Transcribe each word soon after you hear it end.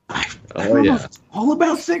I don't know if it's all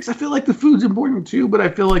about sex. I feel like the food's important too, but I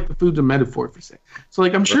feel like the food's a metaphor for sex. So,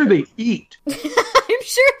 like, I'm sure they eat. I'm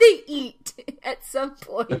sure they eat at some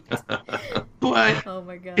point. But oh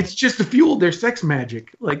my god, it's just to fuel their sex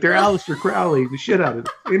magic. Like, they're Aleister Crowley, the shit out of it.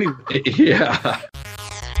 Anyway. Yeah.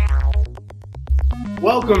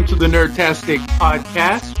 Welcome to the Nerdtastic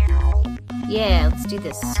Podcast. Yeah, let's do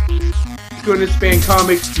this. It's going to span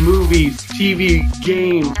comics, movies, TV,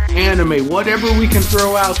 games, anime, whatever we can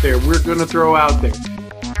throw out there, we're going to throw out there.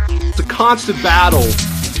 It's a constant battle.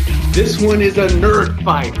 This one is a nerd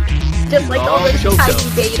fight. Just like all those tiny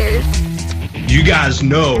baiters. You guys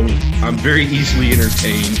know I'm very easily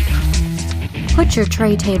entertained. Put your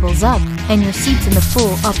tray tables up and your seats in the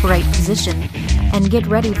full upright position and get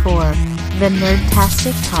ready for the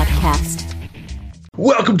Nerdtastic Podcast.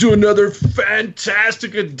 Welcome to another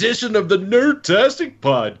fantastic edition of the Nerdtastic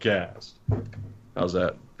Podcast. How's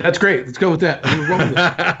that? That's great. Let's go with that.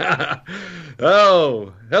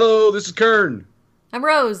 Oh, hello, this is Curn. I'm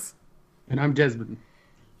Rose. And I'm Desmon.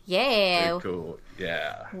 Yeah. Very cool.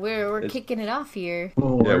 Yeah. We're kicking it off here.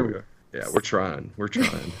 Oh, Yeah, we are. Yeah, we're trying. We're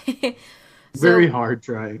trying. Very hard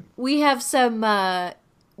trying. We have some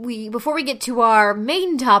before we get to our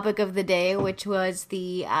main topic of the day, which was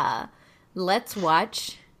the Let's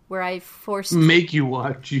Watch, where I forced make you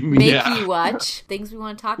watch. You mean you watch things we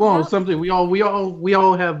want to talk about. Well, something we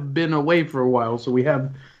all have been away for a while, so we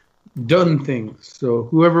have done things. So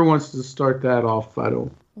whoever wants to start that off, I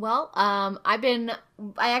don't. Well, I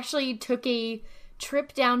actually took a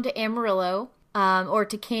trip down to Amarillo, or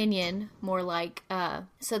to Canyon, more like,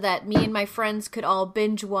 so that me and my friends could all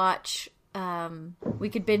binge watch. We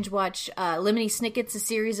could binge watch Lemony Snicket's A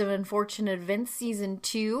Series of Unfortunate Events Season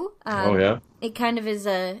 2. Oh yeah. It kind of is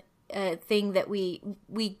a thing that we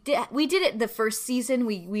did it the first season.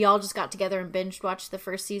 We all just got together and binge watched the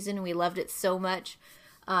first season, and we loved it so much.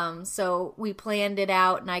 So we planned it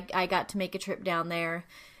out, and I got to make a trip down there,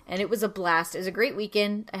 and it was a blast. It was a great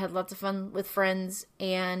weekend. I had lots of fun with friends,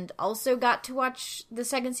 and also got to watch the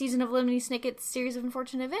second season of Lemony Snicket's Series of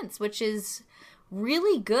Unfortunate Events, which is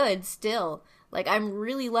really good still. Like, I'm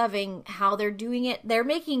really loving how they're doing it. They're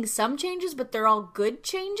making some changes, but they're all good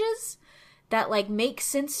changes that, like, make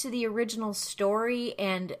sense to the original story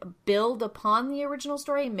and build upon the original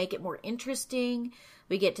story and make it more interesting.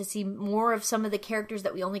 We get to see more of some of the characters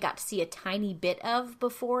that we only got to see a tiny bit of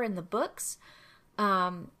before in the books.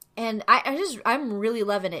 And I'm really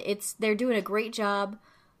loving it. They're doing a great job.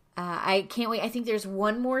 I can't wait. I think there's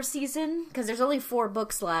one more season, because there's only 4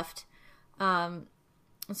 books left.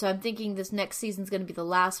 So I'm thinking this next season's going to be the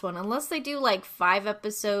last one, unless they do like 5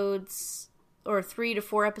 episodes or 3 to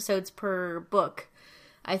 4 episodes per book.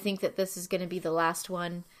 I think that this is going to be the last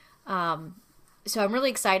one. So I'm really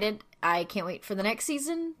excited. I can't wait for the next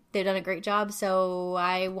season. They've done a great job, so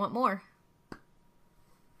I want more.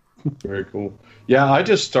 Very cool. Yeah, I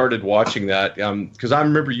just started watching that because I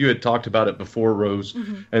remember you had talked about it before, Rose,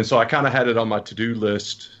 and so I kind of had it on my to-do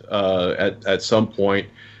list at some point,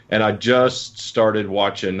 and I just started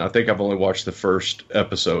watching. I think I've only watched the first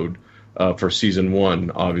episode for season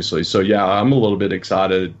 1, obviously. So yeah, I'm a little bit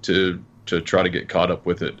excited to try to get caught up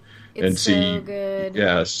with it. And see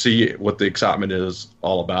what the excitement is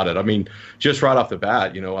all about it. I mean, just right off the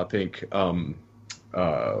bat, I think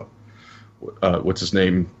what's his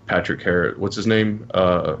name? Patrick Harris. What's his name?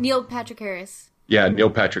 Neil Patrick Harris. Yeah, Neil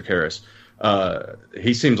Patrick Harris.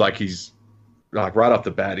 He seems like he's like right off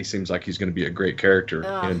the bat. He seems like he's going to be a great character,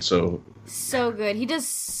 and so good. He does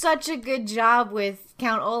such a good job with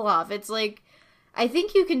Count Olaf. It's like, I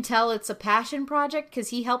think you can tell it's a passion project because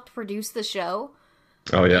he helped produce the show.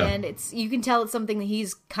 Oh yeah, and you can tell it's something that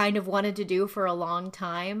he's kind of wanted to do for a long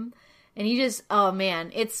time. And he just, oh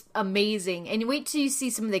man, it's amazing. And wait till you see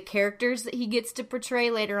some of the characters that he gets to portray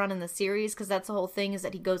later on in the series, because that's the whole thing, is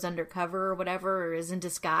that he goes undercover or whatever, or is in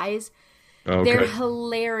disguise. Okay. They're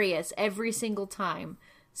hilarious every single time.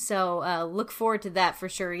 So look forward to that for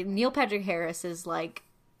sure. Neil Patrick Harris is like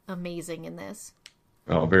amazing in this.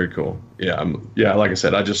 Oh, very cool. Yeah, like I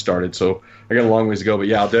said, I just started, so I got a long ways to go. But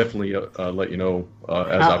yeah, I'll definitely let you know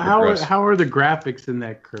as I progress. How are the graphics in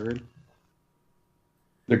that, Curn?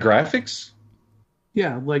 The graphics?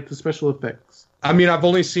 Yeah, like the special effects. I mean, I've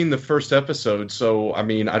only seen the first episode, so I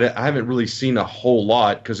mean, I haven't really seen a whole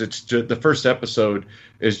lot, because it's just, the first episode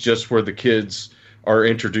is just where the kids are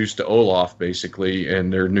introduced to Olaf, basically,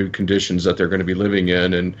 and their new conditions that they're going to be living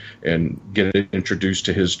in, and get introduced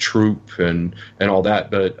to his troop and all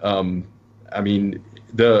that. But I mean,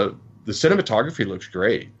 the cinematography looks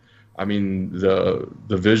great. I mean, the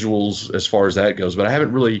visuals as far as that goes, but I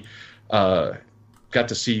haven't really got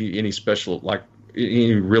to see any special, like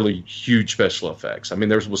any really huge special effects. I mean,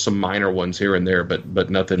 there was some minor ones here and there, but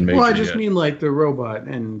nothing major. Well, I just yet. mean like the robot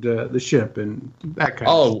and the ship and that kind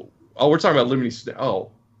of stuff. Oh, we're talking about Lemony. Oh,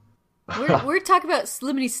 We're talking about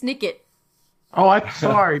Lemony Snicket. Oh, I'm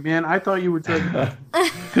sorry, man. I thought you were talking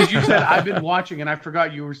because you said I've been watching, and I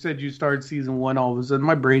forgot you said you started season 1. All of a sudden,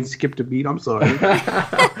 my brain skipped a beat. I'm sorry.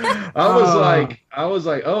 I was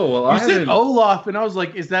like, oh well. You said Olaf, and I was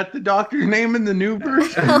like, is that the doctor's name in the new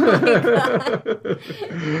version?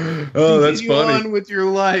 Oh, that's Continue funny. on with your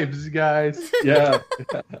lives, guys. Yeah.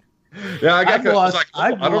 Yeah, I've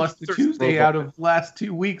lost the Tuesday out of last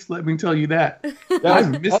 2 weeks. Let me tell you that.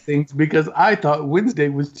 I've missed things because I thought Wednesday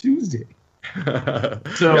was Tuesday.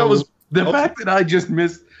 So the fact that I just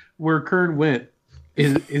missed where Curn went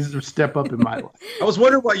is a step up in my life. I was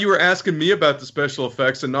wondering why you were asking me about the special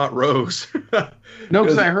effects and not Rose. No,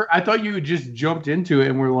 because I thought you had just jumped into it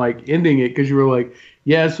and were like ending it because you were like,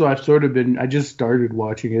 yeah. So I just started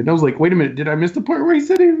watching it. And I was like, wait a minute, did I miss the part where he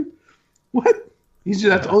said what?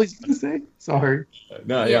 That's all he's gonna say. Sorry.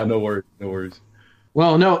 No, yeah, no worries.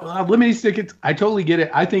 Well, no, Lemony Snicket, I totally get it.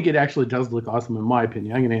 I think it actually does look awesome, in my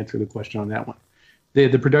opinion. I'm going to answer the question on that one.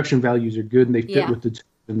 The production values are good, and they fit with the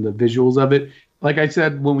visuals of it. Like I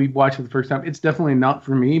said, when we watched it the first time, it's definitely not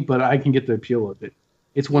for me, but I can get the appeal of it.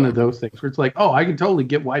 It's one of those things where it's like, oh, I can totally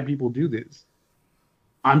get why people do this.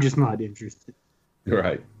 I'm just not interested.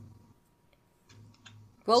 Right.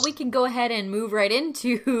 Well, we can go ahead and move right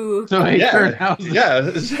into. So, hey, Curn, how's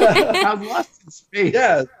Lost in Space?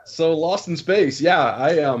 Yeah, so Lost in Space. Yeah,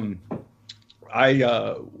 I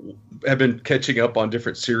have been catching up on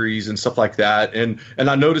different series and stuff like that, and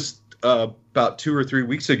I noticed about 2 or 3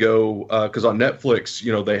 weeks ago, because on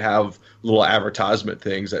Netflix, they have little advertisement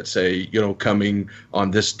things that say, coming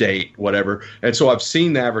on this date, whatever. And so I've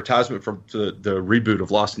seen the advertisement from the reboot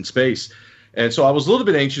of Lost in Space. And so I was a little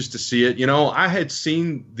bit anxious to see it. I had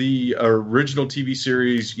seen the original TV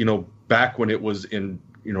series, back when it was in,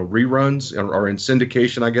 reruns or in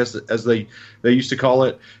syndication, I guess, as they used to call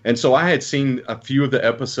it. And so I had seen a few of the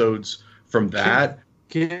episodes from that.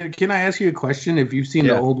 Can I ask you a question? If you've seen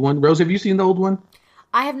the old one, Rose, have you seen the old one?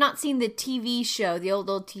 I have not seen the TV show, the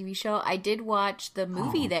old TV show. I did watch the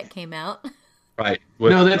movie that came out. Right.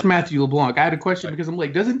 No, that's Matthew LeBlanc. I had a question because I'm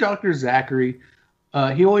like, doesn't Dr. Zachary...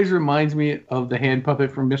 he always reminds me of the hand puppet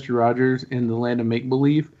from Mr. Rogers in the Land of Make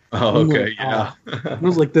Believe. Oh, okay, yeah. It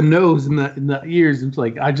was like the nose and the ears. It's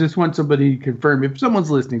like, I just want somebody to confirm. If someone's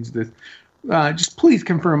listening to this, just please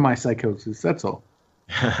confirm my psychosis. That's all.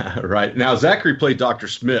 Right. Now, Zachary played Dr.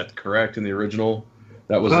 Smith, correct, in the original?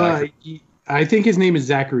 That was I think his name is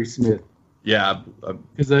Zachary Smith. Yeah.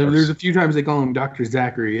 Because there's a few times they call him Dr.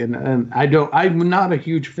 Zachary, and I'm not a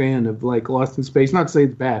huge fan of like Lost in Space. Not to say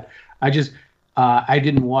it's bad. I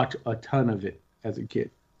didn't watch a ton of it as a kid.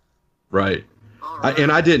 Right.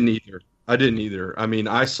 And I didn't either. I mean,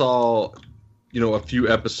 I saw, a few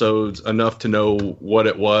episodes, enough to know what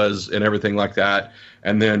it was and everything like that.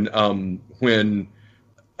 And then when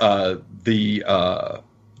the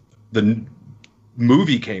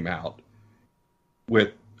movie came out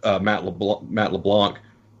with Matt LeBlanc,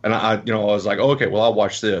 and I was like, oh, okay, well, I'll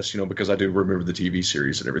watch this, because I do remember the TV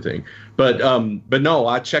series and everything. But no,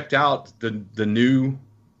 I checked out the new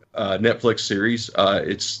Netflix series.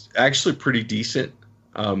 It's actually pretty decent.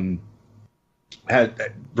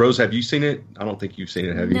 Rose, have you seen it? I don't think you've seen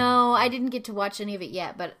it, have you? No, I didn't get to watch any of it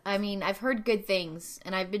yet. But I mean, I've heard good things,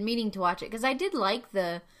 and I've been meaning to watch it because I did like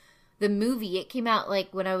the movie. It came out like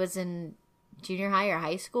when I was in junior high or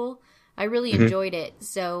high school. I really enjoyed it,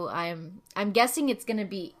 so I'm guessing it's gonna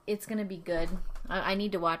be good. I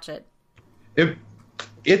need to watch it. It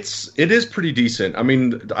is pretty decent. I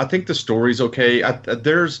mean, I think the story's okay.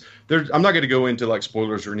 There's I'm not going to go into like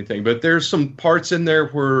spoilers or anything, but there's some parts in there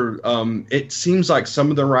where it seems like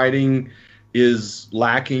some of the writing is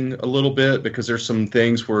lacking a little bit because there's some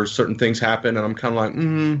things where certain things happen, and I'm kind of like,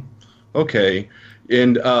 okay,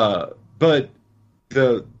 and but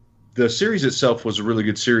the series itself was a really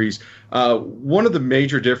good series. One of the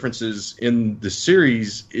major differences in the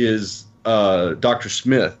series is Dr.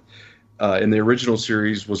 Smith in the original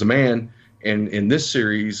series was a man, and in this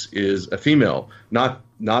series is a female. Not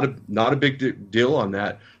a big deal on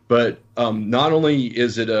that, but not only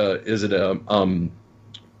is it a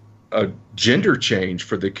gender change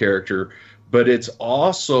for the character, but it's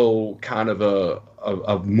also kind of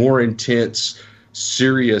a more intense,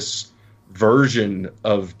 serious version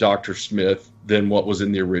of Dr. Smith than what was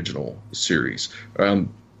in the original series.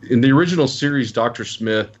 In the original series, Dr.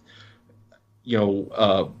 Smith,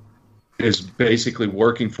 is basically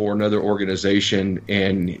working for another organization,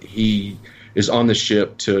 and he is on the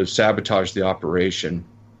ship to sabotage the operation.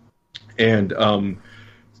 And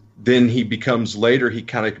then he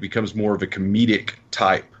kind of becomes more of a comedic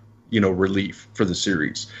type, relief for the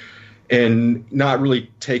series, and not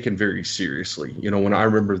really taken very seriously. When I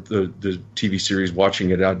remember the TV series,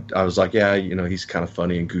 watching it, I was like, yeah, he's kind of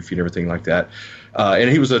funny and goofy and everything like that. And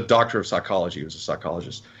he was a doctor of psychology. He was a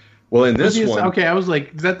psychologist. Well, in this one... Okay, I was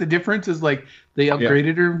like, is that the difference? Is like they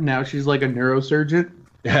upgraded her? Now she's like a neurosurgeon?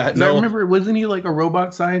 Yeah, no. I remember, wasn't he like a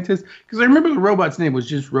robot scientist? Because I remember the robot's name was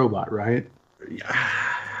just Robot, right? Yeah,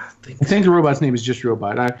 I think the robot's name is just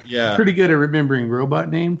Robot. I'm pretty good at remembering robot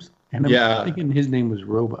names. And I'm thinking his name was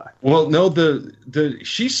Robot. Well, no,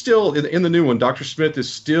 she's still in the new one. Dr. Smith is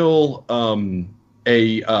still a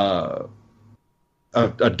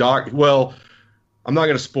doc. Well, I'm not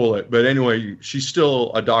going to spoil it, but anyway, she's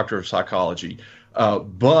still a doctor of psychology.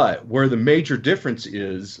 But where the major difference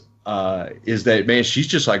is that, man, she's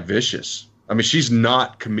just like vicious. I mean, she's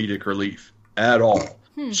not comedic relief at all.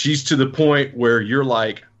 She's to the point where you're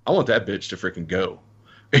like, I want that bitch to freaking go.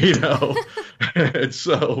 And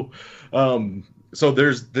so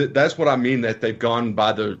that's what I mean, that they've gone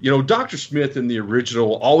by Dr. Smith in the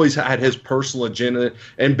original always had his personal agenda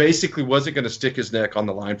and basically wasn't going to stick his neck on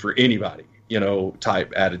the line for anybody,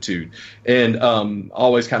 type attitude, and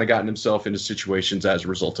always kind of gotten himself into situations as a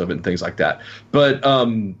result of it and things like that. But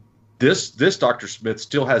this Dr. Smith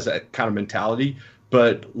still has that kind of mentality,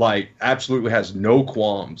 but like absolutely has no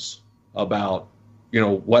qualms about,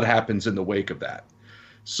 what happens in the wake of that.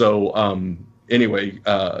 So anyway,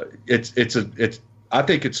 I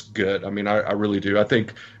think it's good. I mean, I really do. I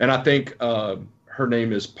think her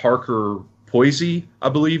name is Parker Posey, I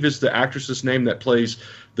believe is the actress's name that plays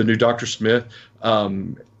the new Dr. Smith. I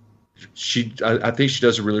think she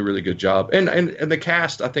does a really, really good job. And the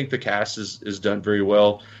cast, I think the cast is done very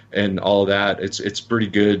well and all of that. It's pretty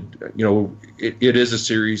good. It is a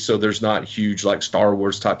series, so there's not huge like Star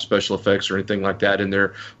Wars type special effects or anything like that in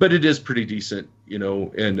there, but it is pretty decent,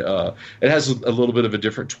 and it has a little bit of a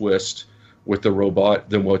different twist with the robot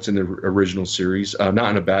than what's in the original series.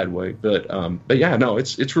 Not in a bad way, but yeah, no,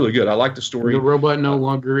 it's really good. I like the story. The robot no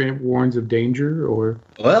longer warns of danger, or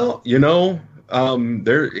well,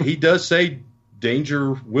 he does say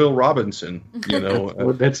danger, Will Robinson.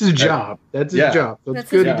 Well, that's his job. That's his job.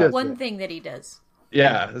 That's good. His he does one that. thing that he does.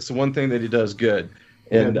 Yeah, that's the one thing that he does good.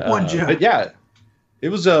 And one job. But yeah,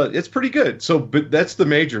 it's pretty good. So, but that's the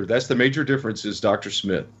major difference is Dr.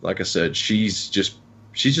 Smith. Like I said, she's just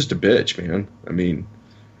a bitch, man. I mean,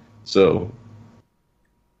 so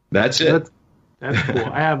that's it. That's cool.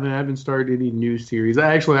 I haven't started any new series.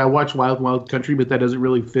 I watched Wild Wild Country, but that doesn't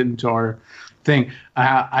really fit into our thing.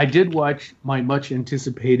 I did watch my much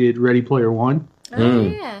anticipated Ready Player One. Oh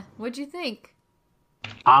yeah, what'd you think?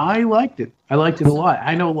 I liked it. I liked it a lot.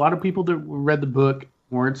 I know a lot of people that read the book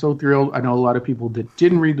weren't so thrilled. I know a lot of people that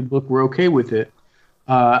didn't read the book were okay with it.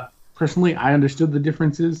 Personally, I understood the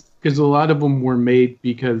differences because a lot of them were made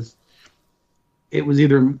because it was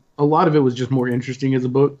a lot of it was just more interesting as a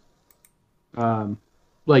book.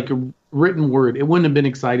 Like a written word, it wouldn't have been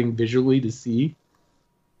exciting visually to see,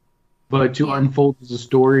 but to unfold as a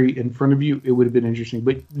story in front of you, it would have been interesting.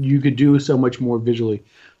 But you could do so much more visually.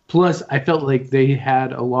 Plus, I felt like they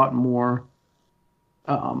had a lot more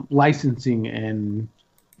licensing and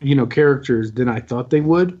characters than I thought they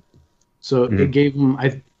would. So it gave them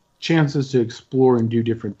chances to explore and do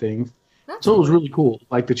different things. So it was really cool.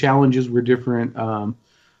 Like the challenges were different.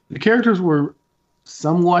 The characters were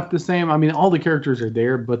somewhat the same. I mean, all the characters are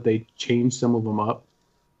there, but they changed some of them up,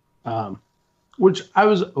 which I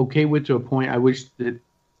was okay with to a point. I wish that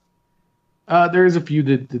there is a few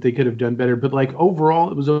that they could have done better, but like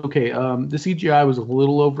overall, it was okay. The CGI was a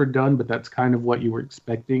little overdone, but that's kind of what you were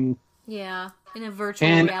expecting. Yeah, in a virtual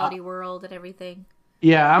reality world and everything.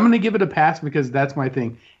 Yeah, I'm going to give it a pass because that's my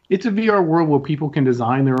thing. It's a VR world where people can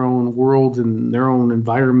design their own worlds and their own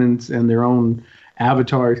environments and their own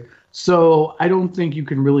avatars. So I don't think you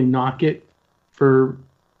can really knock it for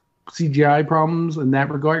CGI problems in that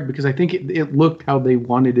regard because I think it looked how they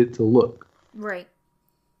wanted it to look. Right.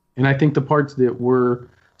 And I think the parts that were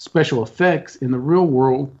special effects in the real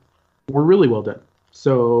world were really well done.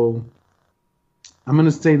 So I'm going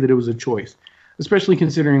to say that it was a choice, especially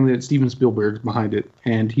considering that Steven Spielberg's behind it,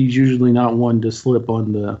 and he's usually not one to slip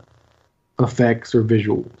on the effects or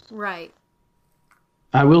visuals. Right.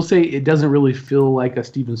 I will say it doesn't really feel like a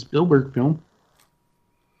Steven Spielberg film.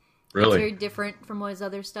 Really? It's very different from his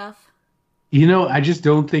other stuff. I just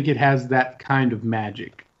don't think it has that kind of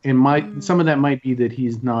magic. And some of that might be that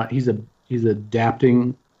he's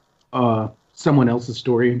adapting someone else's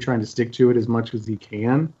story and trying to stick to it as much as he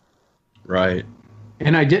can. Right.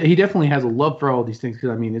 And he definitely has a love for all these things because,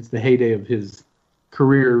 I mean, it's the heyday of his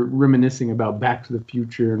career reminiscing about Back to the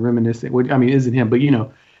Future and reminiscing. I mean, isn't him, but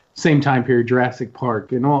same time period, Jurassic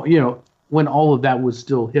Park and all. When all of that was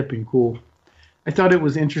still hip and cool. I thought it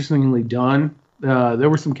was interestingly done. There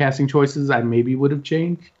were some casting choices I maybe would have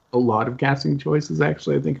changed. A lot of casting choices,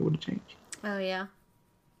 actually, I think it would have changed. Oh, yeah.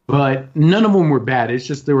 But none of them were bad. It's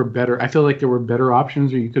just there were better. I feel like there were better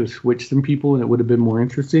options, or you could have switched some people, and it would have been more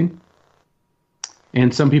interesting.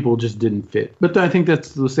 And some people just didn't fit. But I think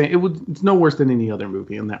that's the same. It's no worse than any other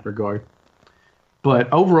movie in that regard.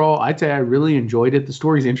 But overall, I'd say I really enjoyed it. The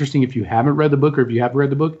story's interesting if you haven't read the book, or if you have read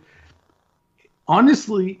the book.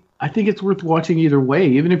 Honestly, I think it's worth watching either way,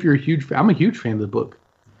 even if you're a huge fan. I'm a huge fan of the book.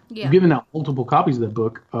 Yeah. I've given out multiple copies of the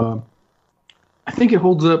book. I think it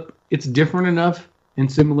holds up. It's different enough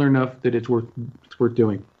and similar enough that it's worth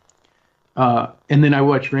doing. And then I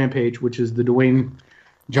watched Rampage, which is the Dwayne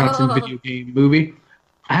Johnson video game movie.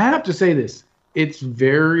 I have to say this. It's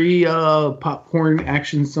very popcorn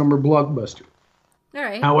action summer blockbuster. All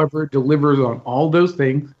right. However, it delivers on all those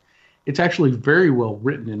things. It's actually very well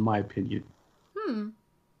written, in my opinion.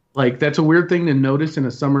 Like, that's a weird thing to notice in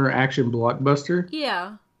a summer action blockbuster.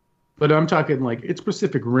 Yeah. But I'm talking, like, it's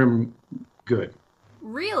Pacific Rim good.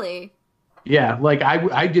 Really? Yeah, like,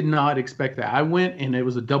 I did not expect that. I went, and it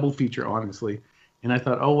was a double feature, honestly. And I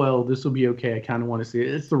thought, oh, well, this will be okay. I kind of want to see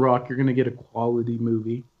it. It's The Rock. You're going to get a quality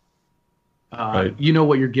movie. Right. You know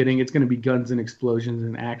what you're getting. It's going to be guns and explosions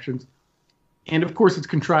and actions. And, of course, it's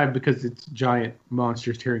contrived because it's giant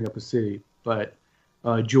monsters tearing up a city. But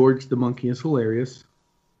George the monkey is hilarious.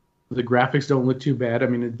 The graphics don't look too bad. I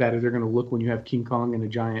mean, as bad as they're going to look when you have King Kong and a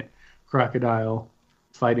giant crocodile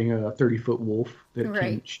fighting a 30-foot wolf that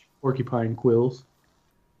can porcupine quills.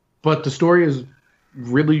 But the story is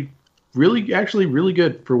really, actually really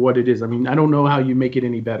good for what it is. I mean, I don't know how you make it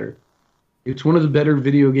any better. It's one of the better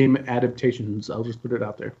video game adaptations. I'll just put it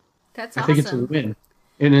out there. That's awesome. I think it's a win.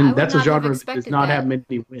 And then that's a genre that does not have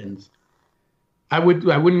many wins. I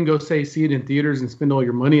wouldn't go see it in theaters and spend all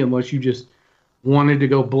your money unless you just wanted to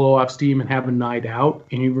go blow off steam and have a night out,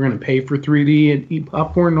 and you were going to pay for 3D and eat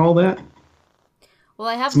popcorn and all that. Well,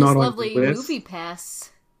 I have this lovely movie pass.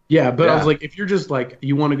 Yeah, but I was like, if you're just like,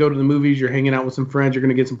 you want to go to the movies, you're hanging out with some friends, you're going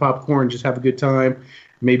to get some popcorn, just have a good time,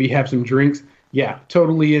 maybe have some drinks. Yeah,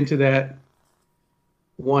 totally into that.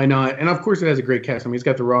 Why not? And of course, it has a great cast. I mean, it's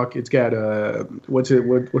got The Rock. It's got what's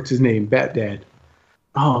his name? Bat Dad.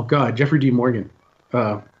 Oh God, Jeffrey D. Morgan.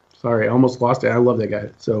 Sorry, I almost lost it. I love that guy.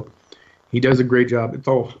 So he does a great job. It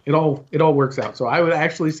all works out. So I would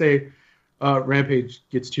actually say Rampage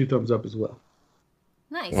gets 2 thumbs up as well.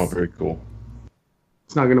 Nice. Oh, very cool.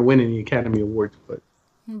 It's not going to win any Academy Awards, but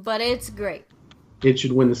it's great. It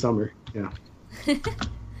should win the summer. Yeah.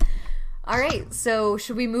 All right. So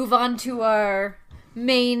should we move on to our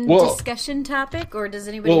main discussion topic, or does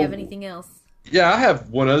anybody have anything else? Yeah, I have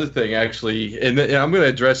one other thing actually, and I'm going to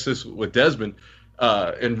address this with Desmond.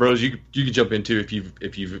 And Rose, you can jump into if you've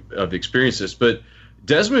experienced this. But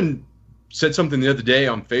Desmond said something the other day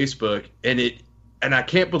on Facebook, and I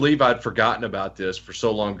can't believe I'd forgotten about this for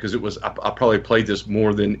so long because it was I probably played this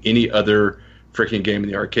more than any other freaking game in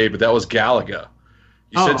the arcade. But that was Galaga.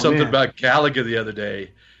 You said something about Galaga the other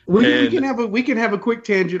day. We can have a quick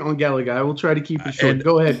tangent on Galaga. I will try to keep it short.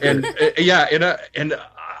 Go ahead. And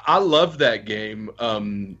I loved that game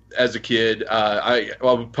as a kid. I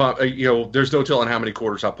would pump, there's no telling how many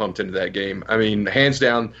quarters I pumped into that game. I mean, hands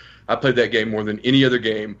down, I played that game more than any other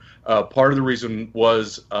game. Part of the reason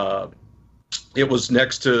was it was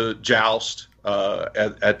next to Joust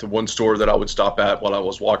at the one store that I would stop at while I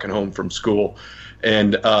was walking home from school.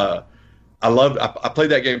 And I played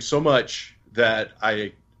that game so much that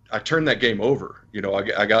I turned that game over.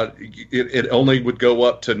 I got it only would go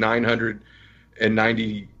up to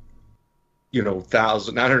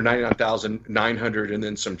 999,900 and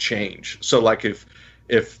then some change. So like if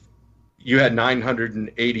you had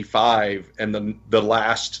 985 and the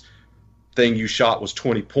last thing you shot was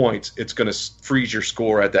 20 points, it's going to freeze your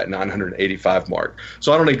score at that 985 mark.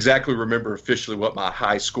 So I don't exactly remember officially what my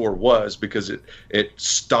high score was because it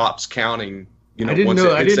stops counting. I didn't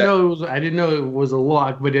know it was a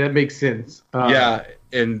lock, but that makes sense. It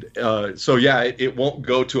won't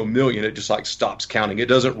go to 1,000,000. It just like stops counting. It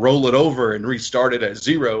doesn't roll it over and restart it at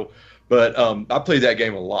 0. But I played that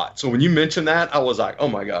game a lot. So when you mentioned that, I was like, oh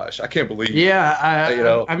my gosh, I can't believe. Yeah,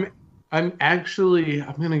 I'm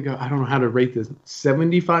gonna go. I don't know how to rate this.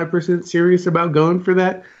 75% serious about going for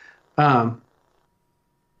that. I'm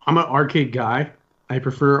an arcade guy. I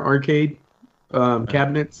prefer arcade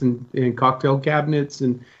cabinets and cocktail cabinets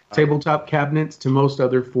and tabletop cabinets to most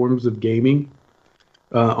other forms of gaming.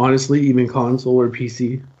 Honestly, even console or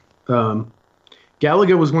PC.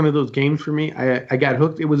 Galaga was one of those games for me. I got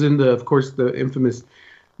hooked. It was in of course, the infamous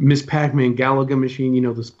Miss Pac-Man Galaga machine. You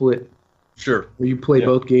know, the split. Sure. Where you play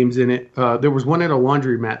both games in it. There was one at a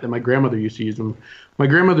laundromat that my grandmother used to use them. My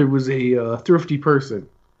grandmother was a thrifty person,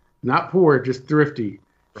 not poor, just thrifty.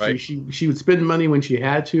 Right. She would spend money when she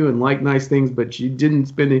had to and like nice things, but she didn't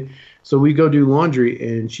spend it. So we go do laundry,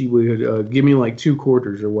 and she would give me like 2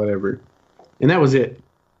 quarters or whatever, and that was it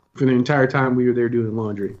for the entire time we were there doing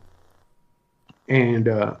laundry. And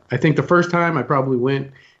I think the first time I probably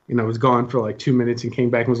went and I was gone for like 2 minutes and came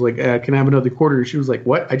back and was like, can I have another quarter? And she was like,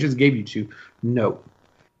 what? I just gave you 2. No.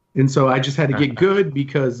 And so I just had to get good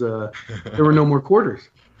because there were no more quarters.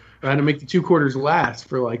 I had to make the 2 quarters last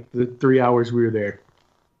for like the 3 hours we were there.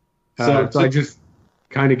 So I just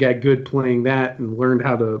kind of got good playing that and learned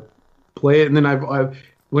how to play it. And then I've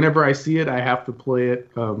whenever I see it, I have to play it.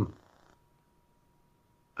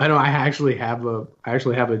 I actually have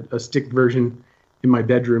a stick version in my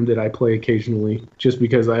bedroom that I play occasionally, just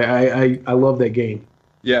because I love that game.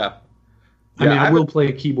 Yeah. I mean, I will play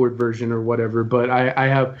a keyboard version or whatever, but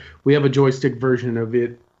we have a joystick version of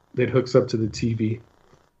it that hooks up to the TV.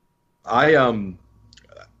 I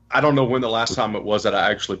don't know when the last time it was that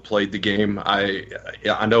I actually played the game. I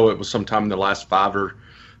know it was sometime in the last 5 or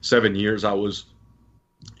 7 years. I was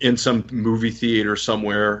in some movie theater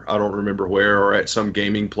somewhere, I don't remember where, or at some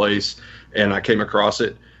gaming place, and I came across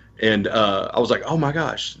it. And I was like, oh my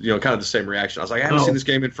gosh, kind of the same reaction. I was like, I haven't seen this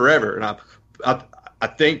game in forever. And I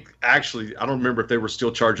think, actually, I don't remember if they were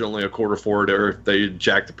still charging only a quarter for it or if they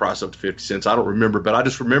jacked the price up to 50 cents. I don't remember. But I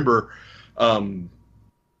just remember I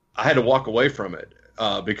had to walk away from it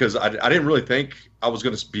because I didn't really think I was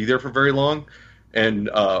going to be there for very long.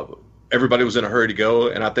 And everybody was in a hurry to go.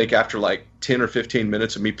 And I think after like 10 or 15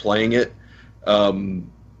 minutes of me playing it,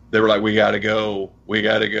 they were like, we got to go.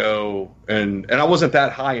 And I wasn't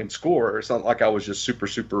that high in score. It's not like I was just super,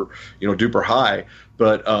 super, duper high.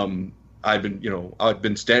 But I'd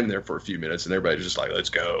been standing there for a few minutes and everybody was just like, let's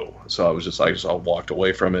go. So I was just like, I walked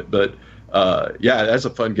away from it. But yeah, that's a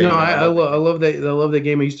fun game. No, I love that. I love that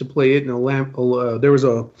game. I used to play it in there was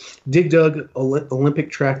a Dig Dug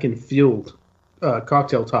Olympic track and field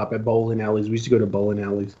cocktail top at bowling alleys. We used to go to bowling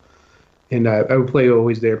alleys. And I would play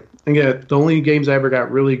always there. And the only games I ever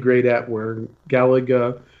got really great at were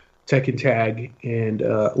Galaga, Tekken Tag, and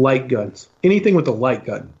light guns. Anything with a light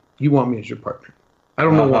gun, you want me as your partner. I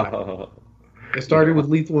don't know why. I started with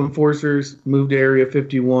Lethal Enforcers, moved to Area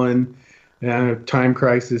 51, Time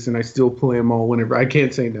Crisis, and I still play them all whenever. I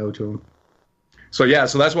can't say no to them. So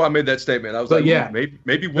that's why I made that statement. I was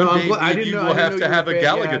maybe one day you will have to have a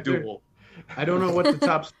Galaga duel. I don't know what the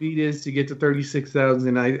top speed is to get to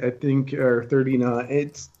 36,000. I think, or 39.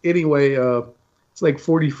 It's anyway. It's like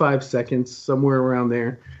 45 seconds, somewhere around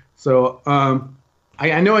there. So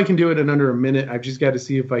I know I can do it in under a minute. I've just got to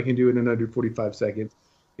see if I can do it in under 45 seconds.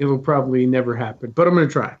 It'll probably never happen, but I'm going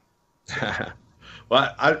to try.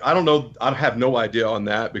 Well, I don't know. I have no idea on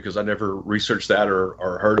that because I never researched that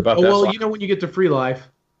or heard about that. Well, when you get to Free Life,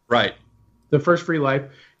 right? The first Free Life.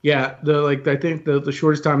 Yeah, I think the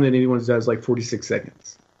shortest time that anyone's done is like 46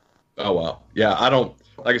 seconds. Oh wow, yeah. I don't,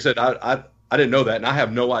 like I said, I didn't know that, and I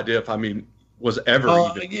have no idea if was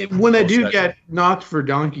ever even when that dude got knocked for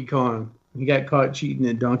Donkey Kong. He got caught cheating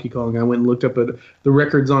at Donkey Kong. I went and looked up at the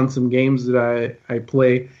records on some games that I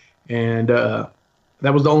play, and that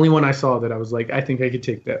was the only one I saw that I was like, I think I could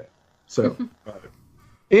take that. So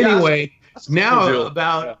anyway, now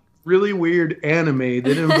about really weird anime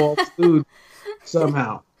that involves food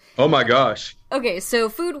somehow. Oh my gosh. Okay, so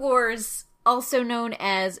Food Wars, also known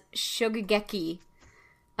as Shogugeki,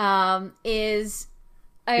 is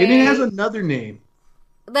and it has another name.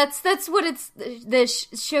 That's what it's. The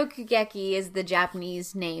Shogugeki is the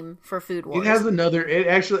Japanese name for Food Wars. It has another.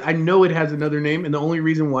 I know it has another name, and the only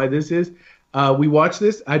reason why this is, we watched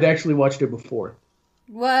this. I'd actually watched it before.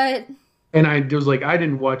 What? And I was like, I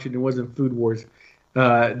didn't watch it. It wasn't Food Wars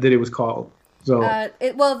that it was called. So,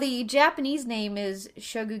 the Japanese name is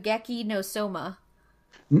Shogugeki no Soma.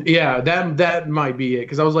 Yeah, that might be it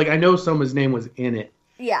because I was like, I know Soma's name was in it.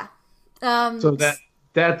 Yeah. So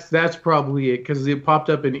that's probably it because it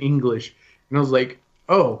popped up in English, and I was like,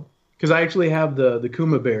 oh, because I actually have the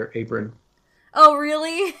Kuma Bear apron. Oh,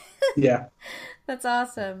 really? Yeah. That's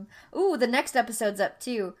awesome. Ooh, the next episode's up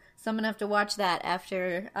too, so I'm gonna have to watch that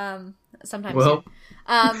after sometime soon.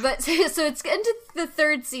 But so it's into the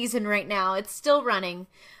 3rd season right now. It's still running.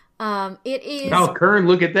 It is. Oh, Curn,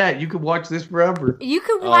 look at that! You could watch this forever. You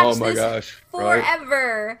could watch this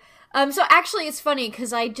forever. Right? So actually, it's funny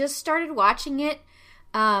because I just started watching it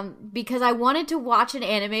because I wanted to watch an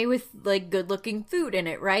anime with like good-looking food in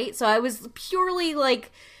it, right? So I was purely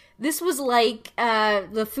like this was like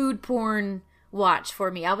the food porn watch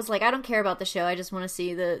for me. I was like, I don't care about the show. I just want to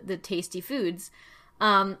see the tasty foods.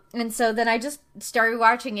 And so then I just started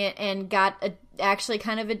watching it and got actually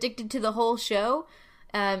kind of addicted to the whole show,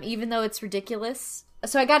 even though it's ridiculous.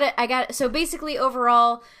 So so basically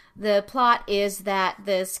overall, the plot is that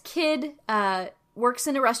this kid works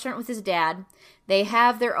in a restaurant with his dad. They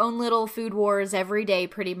have their own little food wars every day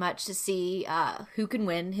pretty much to see who can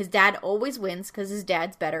win. His dad always wins because his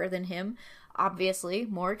dad's better than him, obviously,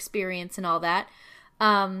 more experience and all that.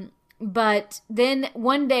 But then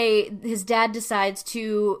one day his dad decides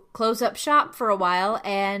to close up shop for a while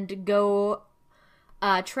and go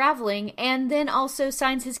traveling, and then also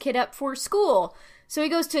signs his kid up for school. So he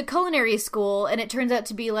goes to culinary school, and it turns out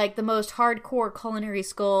to be like the most hardcore culinary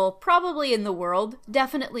school probably in the world,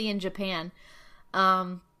 definitely in Japan.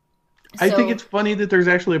 I think it's funny that there's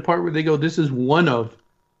actually a part where they go, this is one of.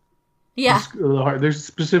 Yeah. There's a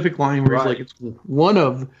specific line where it's like, it's one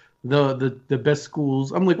of the best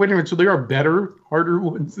schools. I'm like, wait a minute, so there are better, harder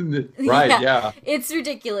ones in the... Right, yeah. It's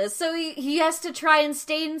ridiculous. So he has to try and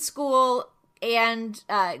stay in school, and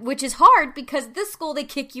which is hard because this school, they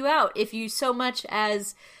kick you out if you so much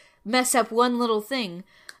as mess up one little thing.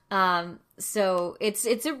 So it's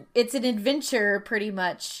an adventure pretty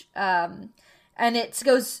much. And it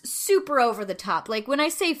goes super over the top. Like, when I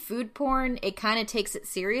say food porn, it kind of takes it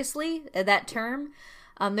seriously, that term.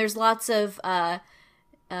 There's lots of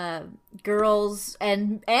girls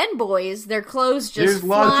and boys, their clothes just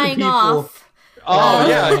flying off. Oh,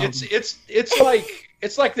 yeah.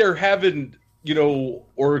 It's like they're having,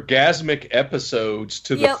 orgasmic episodes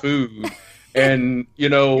to the food. And,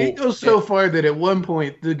 it goes so far that at one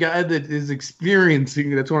point, the guy that is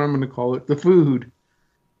experiencing, that's what I'm going to call it, the food,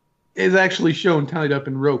 is actually shown tied up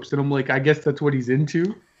in ropes, and I'm like, I guess that's what he's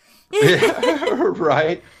into.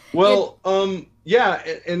 Right. Well, yeah,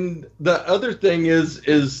 and the other thing is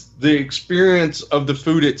the experience of the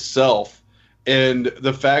food itself, and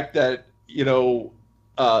the fact that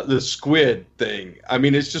the squid thing. I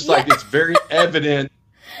mean, it's just like it's very evident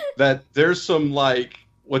that there's some like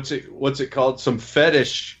what's it called? Some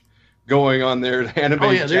fetish going on there. Anime. Oh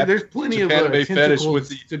yeah, there's plenty of anime fetish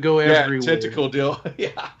with to go everywhere. Tentacle deal.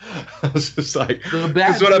 Yeah, I was just like,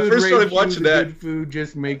 because when I first started watching that, good food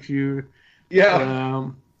just makes you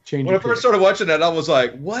change. When I first started watching that, I was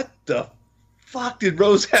like, what the fuck did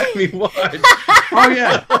Rose have me watch? Oh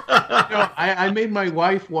yeah, I made my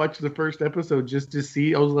wife watch the first episode just to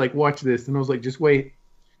see. I was like, watch this, and I was like, just wait.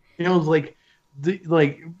 I was like.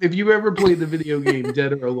 If you ever played the video game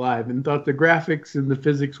Dead or Alive and thought the graphics and the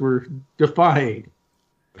physics were defying,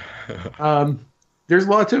 there's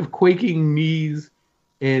lots of quaking knees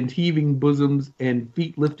and heaving bosoms and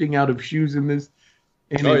feet lifting out of shoes in this,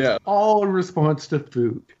 and it's all in response to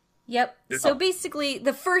food. Yep. Yeah. So basically,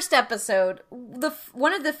 the first episode,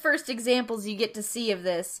 one of the first examples you get to see of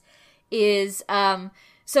this is,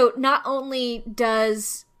 so not only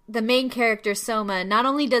does the main character, Soma, not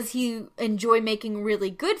only does he enjoy making really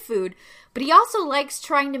good food, but he also likes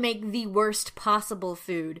trying to make the worst possible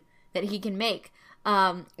food that he can make,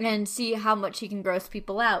 and see how much he can gross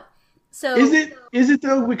people out. So is it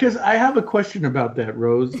though? Because I have a question about that,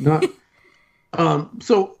 Rose. Not,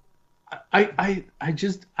 so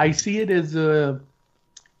I see it as a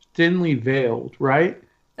thinly veiled, right?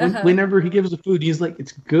 Whenever he gives the food, he's like,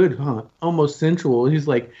 it's good, huh? Almost sensual. He's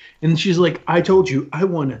like, and she's like, I told you, I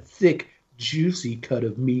want a thick, juicy cut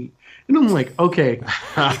of meat. And I'm like, okay.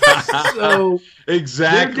 So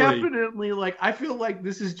exactly. They're definitely like, I feel like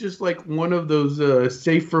this is just like one of those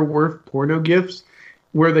safe for work porno gifs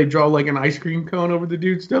where they draw like an ice cream cone over the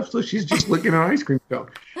dude's stuff. So she's just licking an ice cream cone.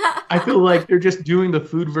 I feel like they're just doing the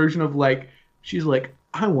food version of like, she's like,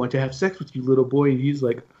 I want to have sex with you, little boy. And he's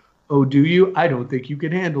like, oh, do you? I don't think you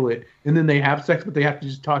can handle it. And then they have sex, but they have to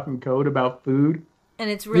just talk in code about food. And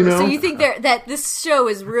it's really so you think that this show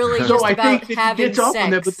is really just about having sex.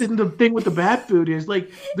 On that, but then the thing with the bad food is like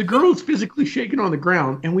the girl is physically shaking on the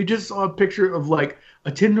ground, and we just saw a picture of like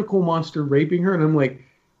a tentacle monster raping her, and I'm like,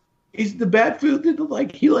 is the bad food that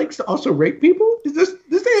like he likes to also rape people? Is this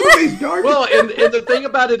anime's dark? Well, and the thing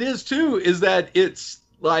about it is too is that it's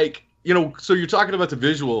like so you're talking about the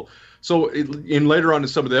visual. So in later on in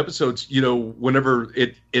some of the episodes, whenever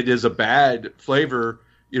it is a bad flavor,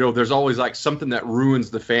 there's always like something that ruins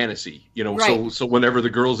the fantasy, Right. So whenever the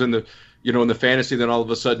girl's in the, in the fantasy, then all of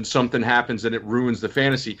a sudden something happens and it ruins the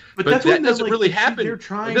fantasy. But that doesn't like, really happen. They're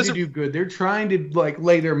trying to do good. They're trying to like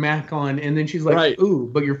lay their mac on, and then she's like, "Ooh,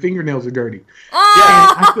 but your fingernails are dirty."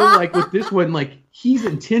 Oh! And I feel like with this one, like he's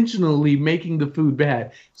intentionally making the food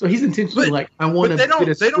bad. So he's intentionally I want to. They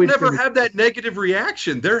don't never have that negative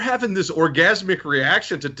reaction. They're having this orgasmic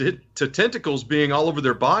reaction to tentacles being all over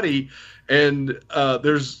their body, and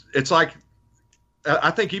it's like.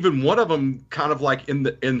 I think even one of them kind of like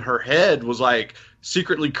in her head was like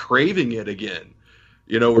secretly craving it again,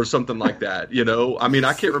 or something like that. I mean,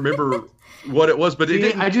 I can't remember what it was, but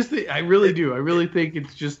I really do. I really think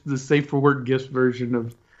it's just the safe for work gifts version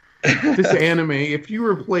of this anime. If you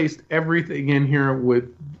replaced everything in here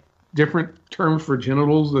with different terms for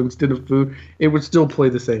genitals instead of food, it would still play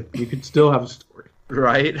the same. You could still have a story.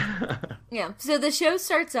 Right. Yeah. So the show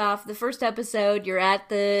starts off. The first episode, you're at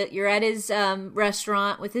his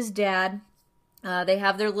restaurant with his dad. They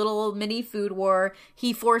have their little mini food war.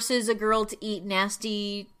 He forces a girl to eat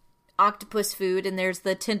nasty octopus food, and there's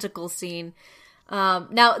the tentacle scene.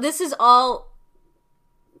 Now this is all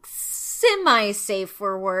semi-safe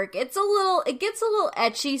for work. It gets a little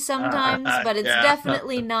ecchi sometimes, but it's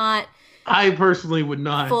definitely not. I personally would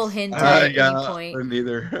not full hint at any point.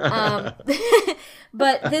 Neither.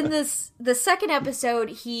 But then the second episode,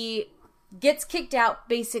 he gets kicked out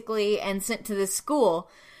basically and sent to this school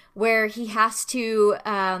where he has to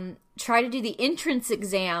try to do the entrance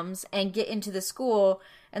exams and get into the school,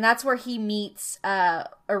 and that's where he meets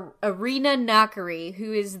Arina Nakari,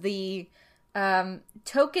 who is the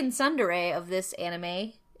token tsundere of this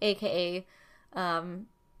anime, aka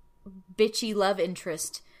bitchy love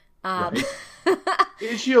interest. Right.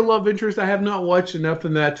 Is she a love interest? I have not watched enough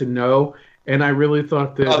of that to know, and I really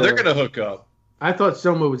thought that they're gonna hook up. I thought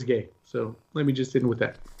Soma was gay, so let me just end with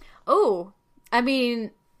that. Oh, I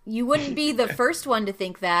mean, you wouldn't be the first one to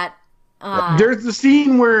think that. There's the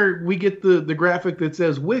scene where we get the graphic that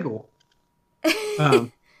says "wiggle."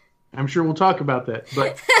 I'm sure we'll talk about that,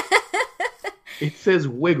 but it says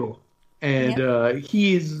 "wiggle," and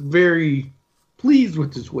he's very pleased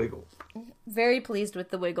with this wiggle. Very pleased with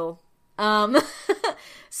the wiggle.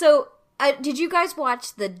 So, did you guys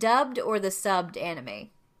watch the dubbed or the subbed anime?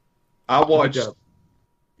 I watched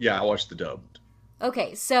the dubbed.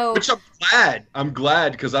 Okay, so which I'm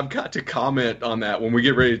glad because I've got to comment on that when we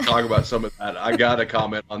get ready to talk about some of that. I got to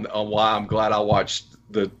comment on why I'm glad I watched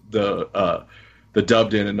the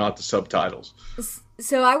dubbed in and not the subtitles.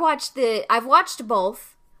 So I've watched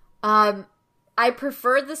both. I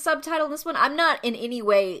prefer the subtitle in this one. I'm not in any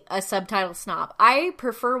way a subtitle snob. I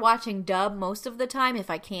prefer watching dub most of the time if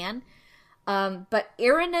I can. But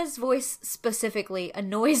Irina's voice specifically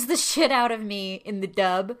annoys the shit out of me in the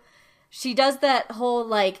dub. She does that whole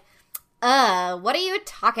what are you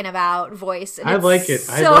talking about voice. And I like it.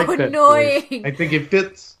 So I like that annoying. Voice. I think it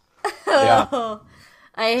fits. Yeah.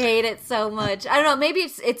 I hate it so much. I don't know, maybe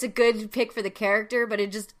it's a good pick for the character, but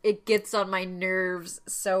it gets on my nerves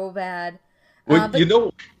so bad.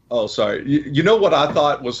 Well, sorry. You know what I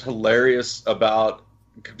thought was hilarious about,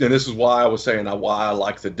 and this is why I was saying why I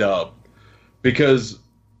like the dub, because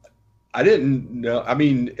I didn't know. I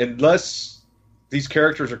mean, unless these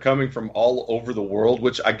characters are coming from all over the world,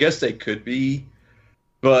 which I guess they could be,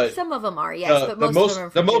 but some of them are, yes. But most of them are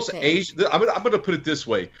from the most Japan. Asian. I'm going to put it this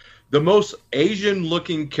way: the most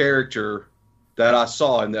Asian-looking character that I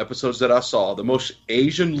saw in the episodes that I saw, the most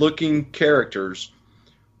Asian-looking characters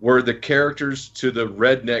were the characters to the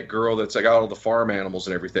redneck girl that's got all the farm animals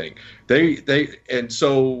and everything. And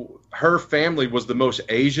so her family was the most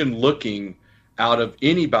Asian looking out of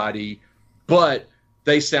anybody, but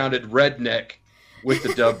they sounded redneck with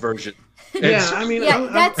the dub version. I'll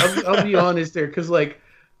be honest there, because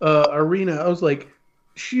Arina, I was like,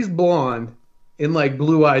 she's blonde and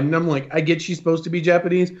blue eyed, and I'm like, I get she's supposed to be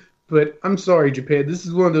Japanese, but I'm sorry, Japan. This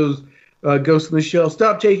is one of those Ghost in the Shell.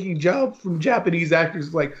 Stop taking jobs from Japanese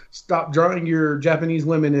actors. Stop drawing your Japanese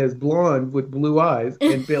women as blonde with blue eyes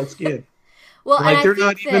and pale skin. Well, they're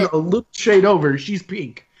not even a little shade over. She's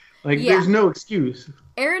pink. There's no excuse.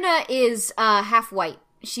 Erina is half white.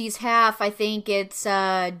 She's half, I think it's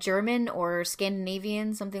German or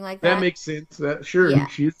Scandinavian, something like that. That makes sense. Sure, yeah.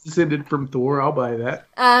 She's descended from Thor. I'll buy that.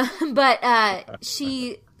 But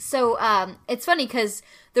it's funny because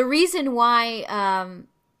the reason why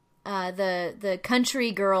the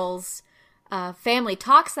country girl's family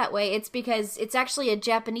talks that way, it's because it's actually a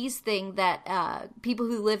Japanese thing that people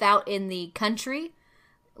who live out in the country,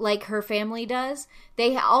 like her family does,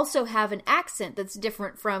 they also have an accent that's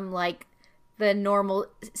different from the normal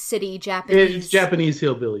city Japanese. It's Japanese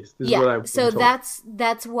hillbillies. This is what I've been told.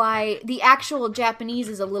 that's why the actual Japanese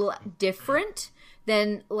is a little different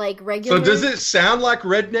than like regular. So does it sound like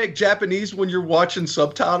redneck Japanese when you're watching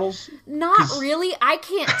subtitles? Not really. I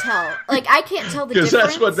can't tell. Like I can't tell the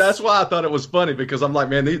difference. Because that's why I thought it was funny, because I'm like,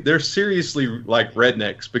 man, they're seriously like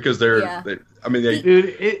rednecks, because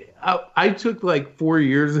I took like 4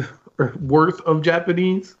 years worth of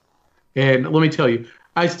Japanese, and let me tell you,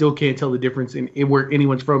 I still can't tell the difference in where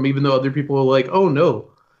anyone's from, even though other people are like, oh no,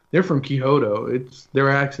 they're from Kyoto. It's their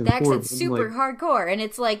accent. The accent's super hardcore, and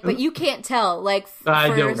it's like, but you can't tell. Like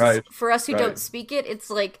for us who don't speak it, it's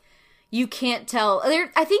like you can't tell.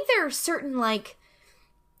 I think there are certain like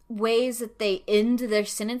ways that they end their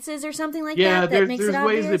sentences or something like that. That makes it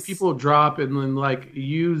obvious. There's ways that people drop, and then like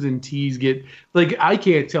U's and T's get like I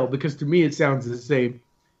can't tell, because to me it sounds the same.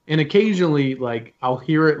 And occasionally, like I'll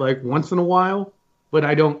hear it like once in a while, but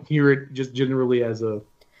I don't hear it just generally as a.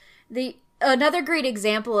 Another great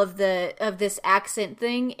example of this accent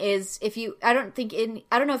thing is I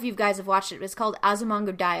don't know if you guys have watched it, but it's called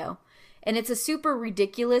Azumango Daioh, and it's a super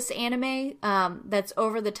ridiculous anime that's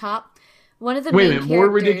over the top. One of the main characters, more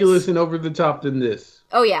ridiculous and over the top than this.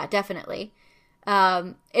 Oh yeah, definitely.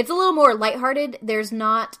 It's a little more lighthearted. There's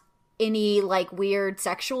not any like weird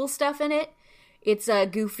sexual stuff in it. It's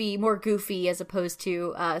more goofy as opposed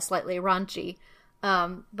to slightly raunchy.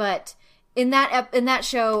 But in that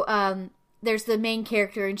show, there's the main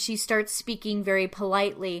character, and she starts speaking very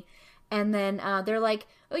politely, and then they're like,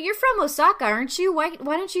 "Oh, you're from Osaka, aren't you? Why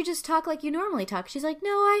don't you just talk like you normally talk?" She's like, "No,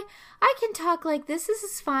 I can talk like this. This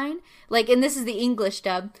is fine." Like, and this is the English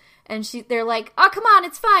dub, and they're like, "Oh, come on,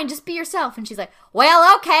 it's fine. Just be yourself." And she's like,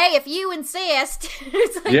 "Well, okay, if you insist."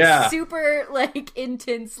 It's like super like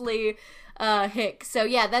intensely hick. So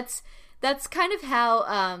yeah, that's kind of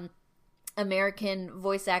how American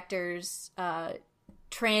voice actors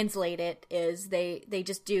translate it, is they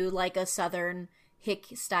just do like a Southern hick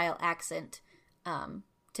style accent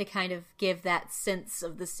to kind of give that sense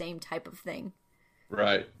of the same type of thing.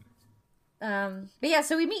 Right. But yeah,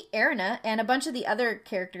 so we meet Erina and a bunch of the other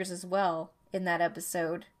characters as well in that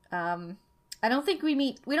episode. I don't think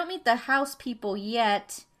we don't meet the house people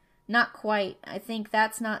yet. Not quite. I think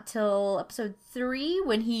that's not till episode 3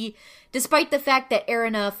 when despite the fact that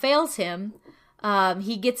Erina fails him,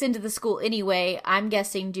 he gets into the school anyway. I'm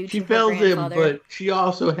guessing due to her grandfather. She fails him, but she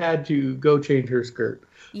also had to go change her skirt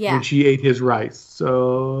when she ate his rice.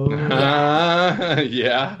 So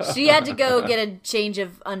yeah, she had to go get a change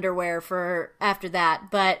of underwear after that.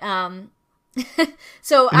 But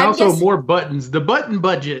so and also more buttons. The button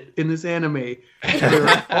budget in this anime,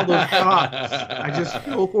 all those tops. I just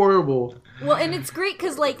feel horrible. Well, and it's great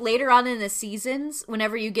because like later on in the seasons,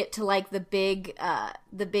 whenever you get to like the big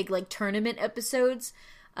like tournament episodes,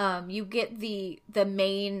 you get the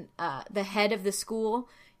main the head of the school,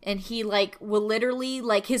 and he like will literally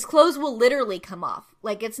like his clothes will literally come off.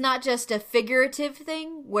 Like it's not just a figurative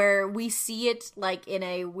thing where we see it like in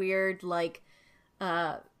a weird like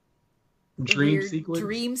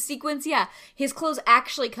dream sequence. Yeah, his clothes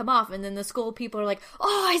actually come off, and then the school people are like,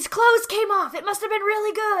 "Oh, his clothes came off. It must have been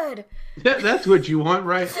really good." That's what you want,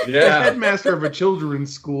 right? Yeah. The headmaster of a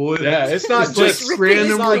children's school. Yeah, it's not just like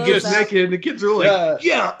randomly gets naked, and the kids are like,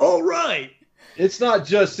 "Yeah, all right." It's not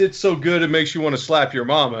just it's so good it makes you want to slap your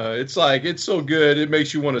mama. It's like it's so good it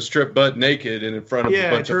makes you want to strip butt naked in front of a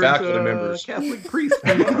bunch of faculty members. Catholic priest.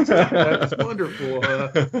 That's wonderful.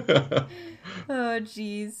 Oh,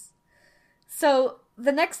 jeez. So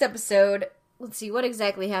the next episode, let's see what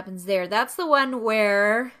exactly happens there. That's the one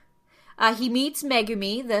where he meets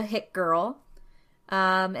Megumi, the hit girl,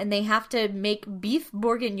 and they have to make beef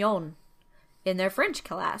bourguignon in their French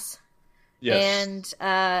class. Yes.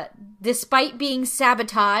 And despite being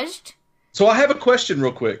sabotaged. So I have a question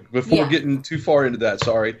real quick before getting too far into that.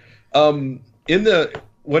 Sorry. When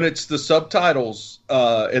it's the subtitles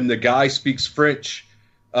and the guy speaks French,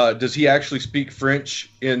 does he actually speak French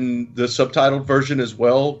in the subtitled version as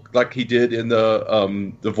well, like he did in the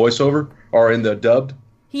voiceover or in the dubbed?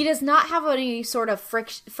 He does not have any sort of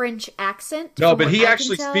French accent. No, but he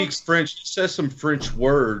actually speaks French. He says some French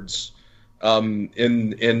words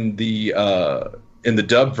in the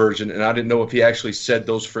dub version, and I didn't know if he actually said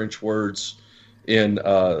those French words in.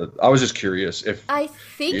 I was just curious if I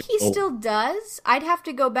think he still does. I'd have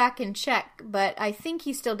to go back and check, but I think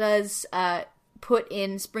he still does.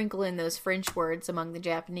 Sprinkle in those French words among the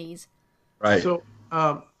Japanese. Right. So,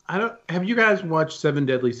 have you guys watched Seven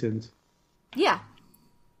Deadly Sins? Yeah.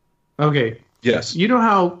 Okay. Yes. You know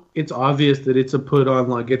how it's obvious that it's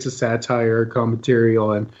it's a satire, commentary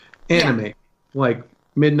on anime, like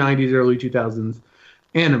mid-90s, early 2000s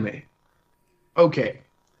anime. Okay.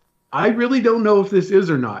 I really don't know if this is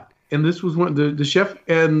or not. And this was one the chef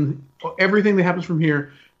and everything that happens from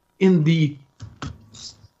here in the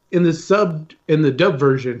in the dub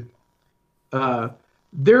version,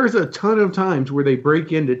 there's a ton of times where they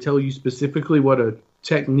break in to tell you specifically what a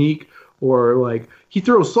technique, or like he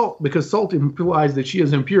throws salt because salt implies that she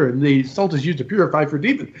is impure, and the salt is used to purify for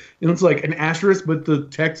demons. And it's like an asterisk, but the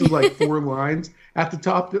text is like 4 lines at the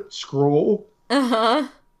top that scroll.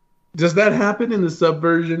 Does that happen in the sub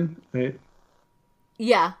version? Right?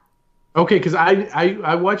 Yeah. Okay, because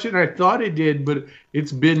I watched it and I thought it did, but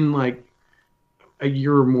it's been like a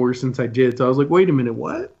year or more since I did. So I was like, wait a minute,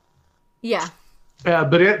 what? Yeah.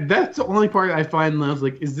 But that's the only part I find. I was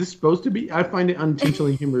like, is this supposed to be? I find it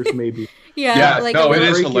unintentionally humorous, maybe. Yeah, like, no, it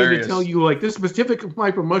is hilarious. To tell you, like, this specific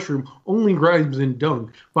type of mushroom only grinds in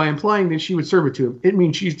dung. By implying that she would serve it to him, it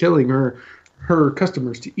means she's telling her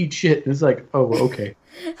customers to eat shit. And it's like, oh, okay.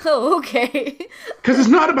 Oh, okay. Because it's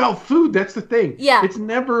not about food. That's the thing. Yeah. It's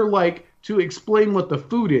never like to explain what the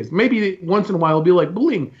food is. Maybe once in a while it'll be like,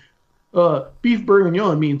 bling, beef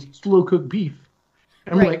bourguignon means slow cooked beef.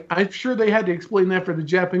 I'm like, I'm sure they had to explain that for the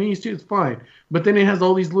Japanese too. It's fine. But then it has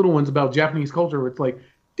all these little ones about Japanese culture where it's like,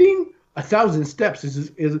 ding, 1,000 steps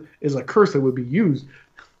is a curse that would be used.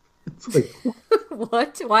 It's like,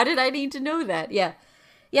 what? Why did I need to know that? Yeah.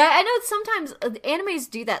 Yeah, I know sometimes animes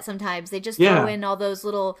do that sometimes. They just throw in all those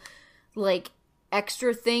little like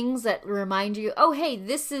extra things that remind you, oh, hey,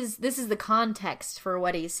 this is the context for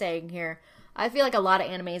what he's saying here. I feel like a lot of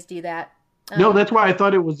animes do that. No, that's why I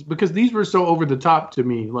thought it was, because these were so over the top to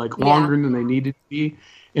me, like longer than they needed to be,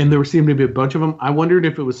 and there seemed to be a bunch of them. I wondered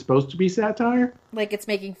if it was supposed to be satire. Like it's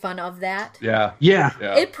making fun of that. Yeah.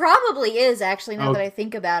 It probably is, actually, now that I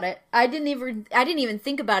think about it. I didn't even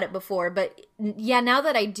think about it before, but yeah, now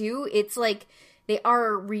that I do, it's like they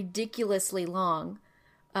are ridiculously long.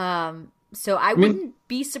 So I wouldn't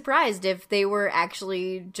be surprised if they were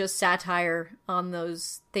actually just satire on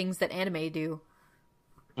those things that anime do.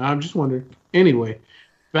 I'm just wondering. Anyway,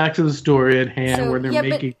 back to the story at hand, where they're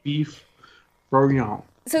making beef bourguignon.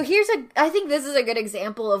 So I think this is a good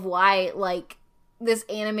example of why, like, this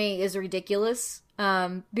anime is ridiculous.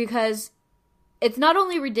 Because it's not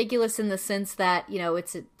only ridiculous in the sense that, you know,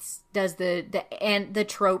 it does the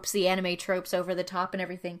tropes, the anime tropes over the top and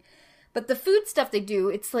everything, but the food stuff they do,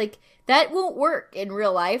 it's like, that won't work in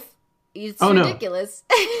real life. It's ridiculous.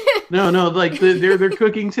 No, like their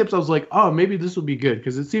cooking tips. I was like, oh, maybe this will be good,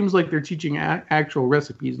 because it seems like they're teaching actual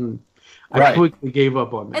recipes, and I quickly gave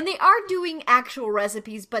up on that. And they are doing actual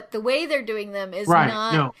recipes, but the way they're doing them is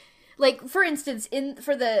not. No. Like, for instance,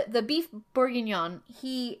 for the beef bourguignon,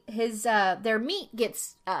 their meat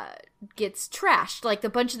gets trashed. Like, a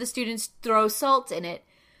bunch of the students throw salt in it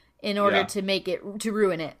in order to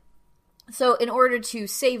ruin it. So in order to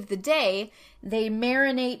save the day, they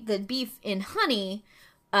marinate the beef in honey,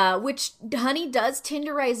 which honey does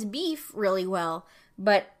tenderize beef really well,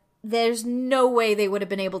 but there's no way they would have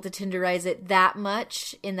been able to tenderize it that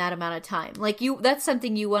much in that amount of time. Like, that's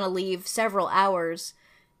something you want to leave several hours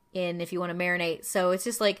in if you want to marinate. So it's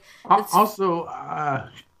just like... Also,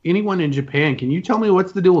 anyone in Japan, can you tell me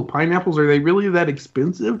what's the deal with pineapples? Are they really that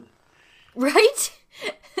expensive? Right?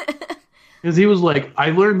 Because he was like, I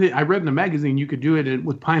read in the magazine you could do it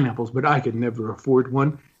with pineapples, but I could never afford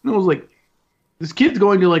one. And I was like, this kid's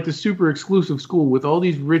going to like the super exclusive school with all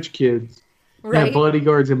these rich kids, and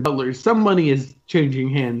bodyguards and butlers. Some money is changing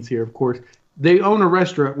hands here, of course. They own a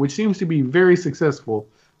restaurant, which seems to be very successful.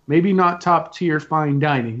 Maybe not top tier fine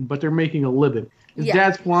dining, but they're making a living. His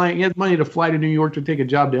dad's flying. He has money to fly to New York to take a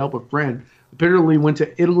job to help a friend. Apparently went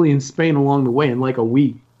to Italy and Spain along the way in like a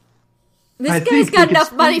week. This guy's got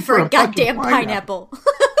enough money for a goddamn pineapple.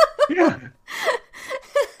 Yeah.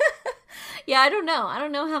 Yeah, I don't know. I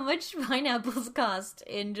don't know how much pineapples cost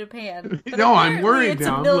in Japan. No, I'm worried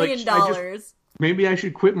now. It's $1 million. Maybe I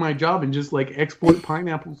should quit my job and just like export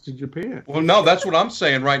pineapples to Japan. Well, no, that's what I'm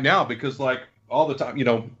saying right now, because like all the time, you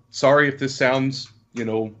know, sorry if this sounds, you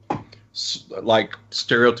know, like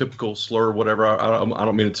stereotypical slur or whatever. I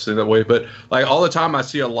don't mean it to say that way, but like all the time I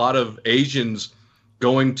see a lot of Asians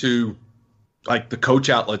going to like the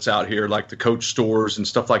Coach outlets out here, like the Coach stores and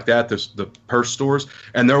stuff like that, the purse stores,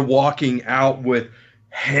 and they're walking out with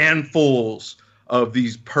handfuls of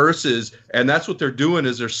these purses, and that's what they're doing,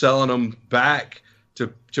 is they're selling them back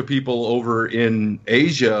to people over in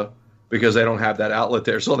Asia because they don't have that outlet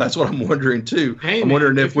there. So that's what I'm wondering too. I'm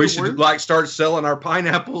wondering if we should like start selling our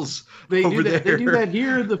pineapples over there. They do that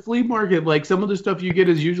here at the flea market. Like some of the stuff you get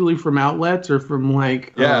is usually from outlets or from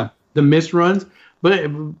like the mist runs.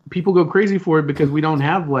 But people go crazy for it because we don't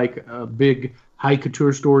have like big high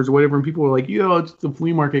couture stores or whatever. And people are like, it's the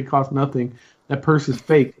flea market, costs nothing. That purse is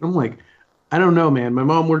fake. I'm like, I don't know, man. My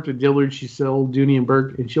mom worked at Dillard. She sold Dooney and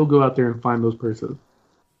Burke, and she'll go out there and find those purses.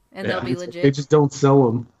 and they'll be legit. They just don't sell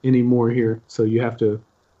them anymore here, so you have to.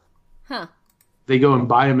 Huh. They go and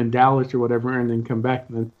buy them in Dallas or whatever, and then come back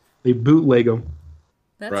and then they bootleg them.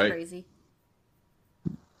 That's crazy.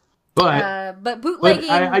 But bootlegging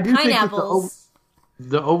I do pineapples.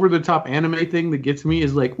 Think the over-the-top anime thing that gets me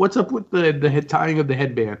is like, what's up with the head tying of the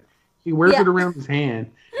headband? He wears it around his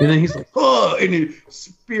hand, and then he's like, oh, and he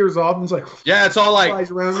spears off, and it's like, it's all like flies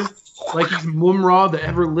around him, like he's Mumra, the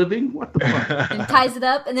ever-living. What the fuck? And ties it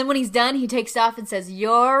up, and then when he's done, he takes it off and says,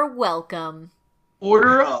 "You're welcome."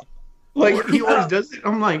 Order up. Like, he always does it.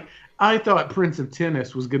 I'm like, I thought Prince of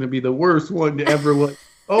Tennis was going to be the worst one to ever like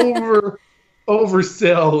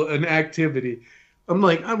oversell an activity. I'm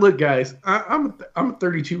like, look, guys, I'm a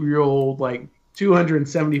 32-year-old, like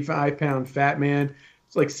 275-pound fat man.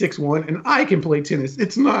 It's like 6'1", and I can play tennis.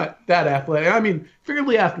 It's not that athletic. I mean,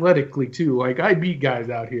 fairly athletically too. Like, I beat guys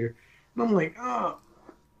out here, and I'm like,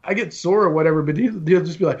 I get sore or whatever, but he'll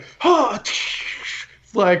just be like,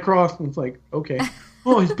 fly across, and it's like, okay.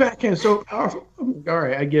 Oh, his backhand is so powerful. I'm like, all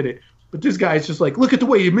right, I get it. But this guy's just like, look at the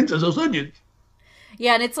way he minces those onions.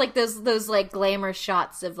 Yeah, and it's like those like glamour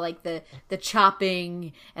shots of like the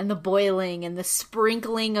chopping and the boiling and the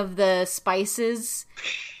sprinkling of the spices.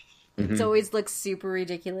 Mm-hmm. It always looks super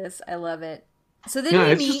ridiculous. I love it. So then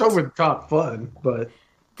it's just over the top fun, but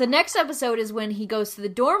the next episode is when he goes to the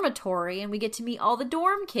dormitory and we get to meet all the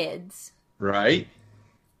dorm kids. Right.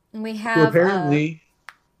 And we have well, apparently.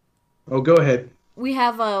 Go ahead. We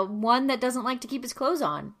have one that doesn't like to keep his clothes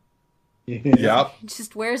on. Yeah. He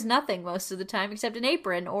just wears nothing most of the time except an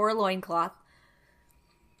apron or a loincloth.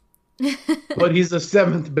 But he's the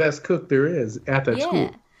 7th best cook there is at that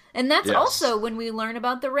school. And that's also when we learn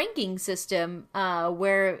about the ranking system,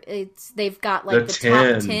 where they've got like the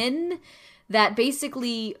top 10 that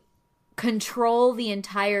basically control the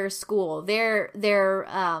entire school. They're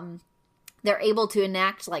able to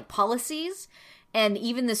enact like policies, and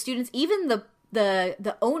even the students, even the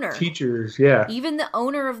owner, teachers, even the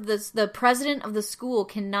owner of the president of the school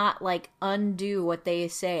cannot like undo what they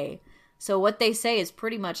say. So what they say is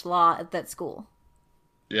pretty much law at that school.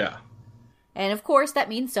 Yeah. And of course that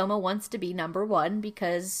means Soma wants to be number one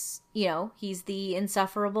because, you know, he's the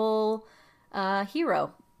insufferable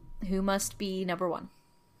hero who must be number one.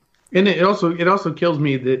 And it also kills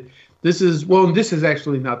me that this is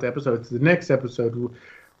actually not the episode. It's the next episode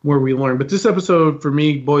where we learn. But this episode, for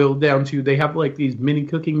me, boiled down to they have like these mini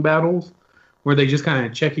cooking battles where they just kind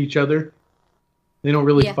of check each other. They don't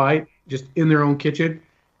really fight, just in their own kitchen.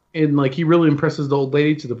 And like he really impresses the old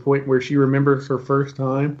lady to the point where she remembers her first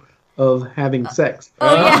time of having sex.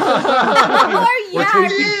 Oh, yeah. Or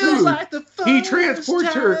tasting food. Like he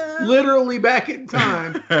transports her literally back in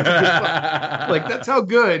time. Like, that's how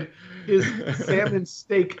good his salmon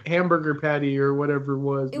steak hamburger patty or whatever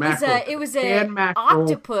was. It was an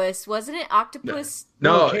octopus, wasn't it? Octopus.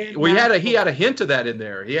 No, he had a hint of that in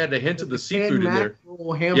there. He had a hint of the seafood in there.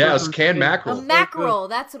 Yeah, it was canned mackerel. A mackerel,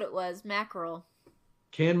 that's what it was. Mackerel.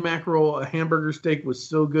 Canned mackerel, a hamburger steak was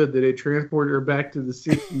so good that it transported her back to the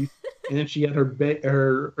 60s, and then she had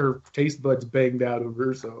her taste buds banged out of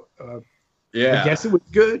her. So, I guess it was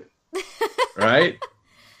good, right?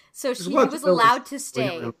 So she was allowed to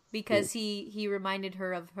stay because he reminded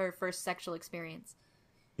her of her first sexual experience.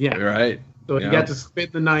 Yeah, right. So he got to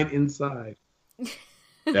spend the night inside.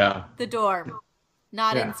 Yeah, the dorm,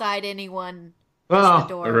 not inside anyone. Oh, the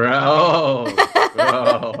dorm.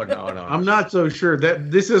 No. I'm not so sure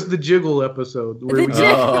that this is the jiggle episode. Where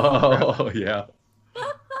yeah.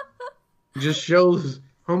 Just shows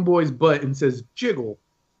homeboy's butt and says jiggle.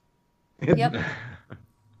 Yep.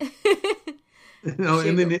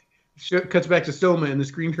 And then it cuts back to Stoma, and the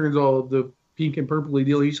screen turns all the pink and purpley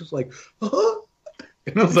deal. He's just like,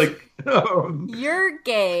 and I was like, oh. You're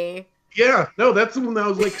gay. Yeah, no, that's the one that I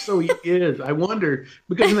was like, so he is. I wondered,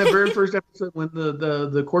 because in that very first episode when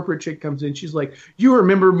the corporate chick comes in, she's like, you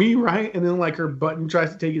remember me, right? And then like her button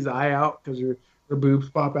tries to take his eye out because her boobs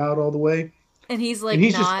pop out all the way. And he's like,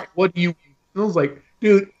 just like, what do you? And I was like,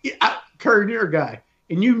 dude, Curn, you're a guy.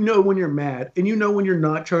 And you know when you're mad, and you know when you're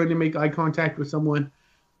not trying to make eye contact with someone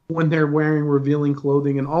when they're wearing revealing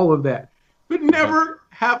clothing and all of that. But never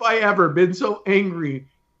have I ever been so angry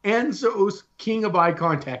and so king of eye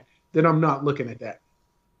contact that I'm not looking at that.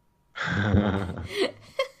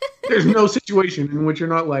 There's no situation in which you're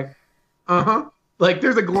not like, like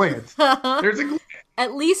there's a glance. There's a glance.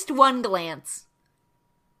 At least one glance.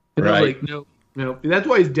 And right. I was like, no. That's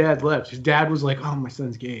why his dad left. His dad was like, oh, my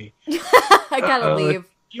son's gay. I gotta leave.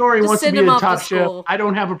 He already wants to be a Top Chef. I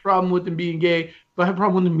don't have a problem with him being gay, but I have a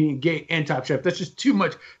problem with him being gay and Top Chef. That's just too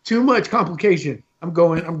much complication. I'm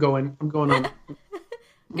going on. I'm gonna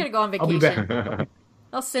go on vacation. I'll be back.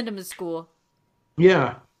 I'll send him to school.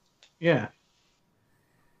 Yeah.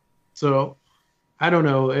 So, I don't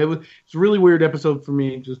know. It's a really weird episode for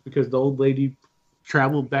me just because the old lady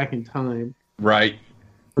traveled back in time. Right.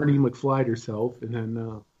 Bernie McFly'd herself, and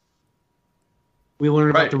then we learn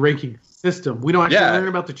about the ranking system. We don't actually learn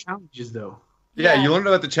about the challenges, though. Yeah, you learn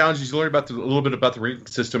about the challenges. You learn about a little bit about the ranking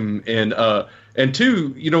system, and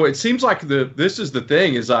two, it seems like this is the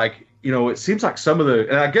thing is like it seems like some of the,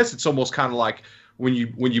 and I guess it's almost kind of like when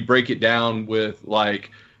you break it down with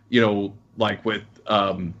like with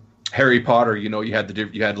Harry Potter, you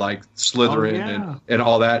had like Slytherin and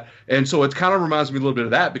all that, and so it kind of reminds me a little bit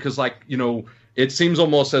of that because like it seems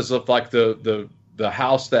almost as if like the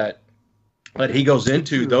house that he goes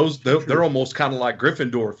into, they're almost kind of like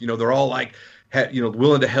Gryffindor. They're all like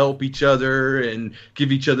willing to help each other and give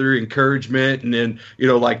each other encouragement, and then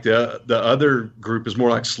like the other group is more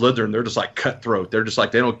like Slytherin. They're just like cutthroat. They're just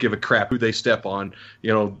like they don't give a crap who they step on.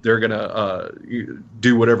 They're gonna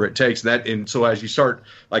do whatever it takes. And so as you start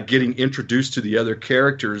like getting introduced to the other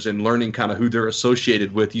characters and learning kind of who they're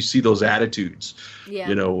associated with, you see those attitudes. Yeah.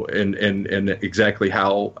 And exactly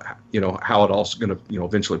how how it all's gonna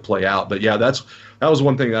eventually play out. But yeah, that was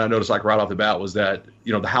one thing that I noticed like right off the bat was that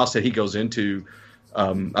the house that he goes into,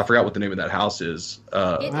 I forgot what the name of that house is.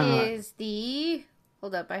 It is the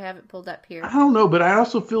hold up, I have it pulled up here. I don't know, but I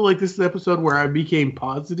also feel like this is the episode where I became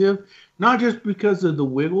positive, not just because of the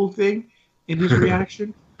wiggle thing in his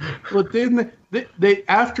reaction, but then they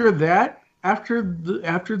after the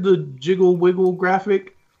jiggle wiggle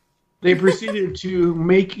graphic, they proceeded to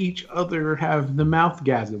make each other have the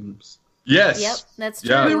mouthgasms. Yes. Yep, that's true.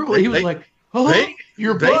 Yeah. He was like, "Oh,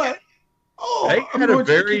 your butt." Oh,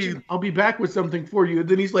 I'll be back with something for you. And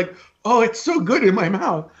then he's like, "Oh, it's so good in my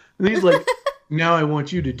mouth." And he's like, "Now I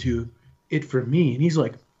want you to do it for me." And he's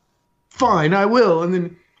like, "Fine, I will." And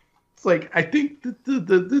then it's like, I think that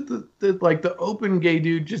the open gay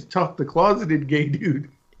dude just talked the closeted gay dude.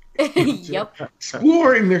 Yep.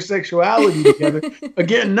 Exploring their sexuality together.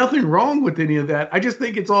 Again, nothing wrong with any of that. I just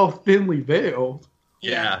think it's all thinly veiled.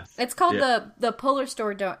 Yeah. It's called the Polar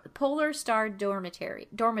Star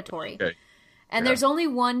Dormitory. Okay. And there's only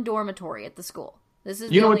one dormitory at the school. This is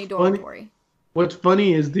the only dormitory. Funny? What's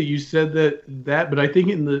funny is that you said that, but I think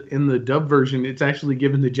in the dub version, it's actually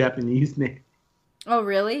given the Japanese name. Oh,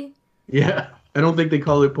 really? Yeah. I don't think they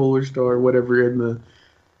call it Polar Star or whatever in the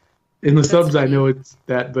subs. Funny. I know it's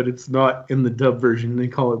that, but it's not in the dub version. They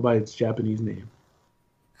call it by its Japanese name.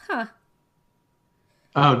 Huh.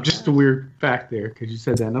 Just a weird fact there, because you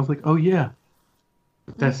said that, and I was like, oh yeah.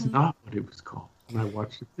 But that's not what it was called when I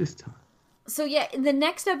watched it this time. So yeah, in the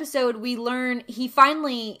next episode, we learn they've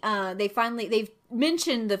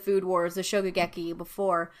mentioned the food wars, the Shogugeki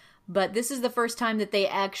before, but this is the first time that they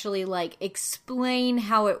actually like explain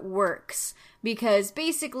how it works. Because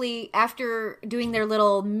basically, after doing their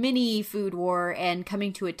little mini food war and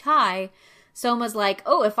coming to a tie, Soma's like,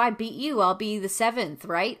 "Oh, if I beat you, I'll be the 7th,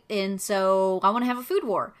 right? And so I want to have a food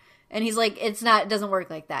war." And he's like, it doesn't work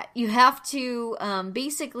like that. You have to,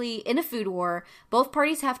 basically, in a food war, both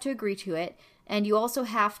parties have to agree to it. And you also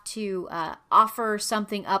have to offer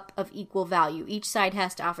something up of equal value. Each side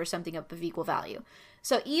has to offer something up of equal value.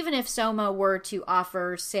 So even if Soma were to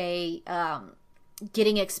offer, say,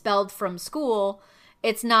 getting expelled from school,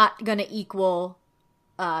 it's not going to equal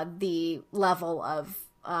the level of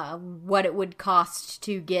what it would cost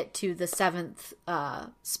to get to the 7th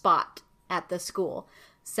spot at the school.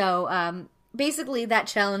 So basically, that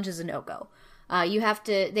challenge is a no-go. They have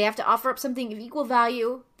to offer up something of equal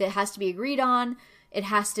value that has to be agreed on. They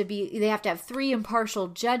have to have 3 impartial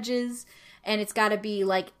judges, and it's got to be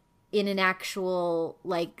like in an actual,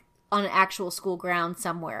 like on an actual school ground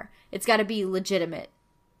somewhere. It's got to be legitimate.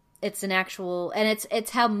 It's an actual, and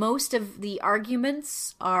it's how most of the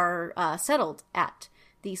arguments are settled at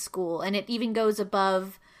the school, and it even goes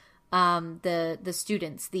above the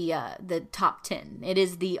students, the top 10. It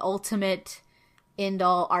is the ultimate end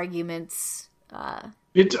all arguments.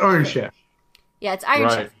 It's Iron Chef. Yeah, it's Iron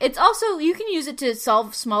Chef. It's also, you can use it to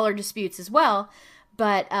solve smaller disputes as well,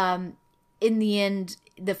 but in the end,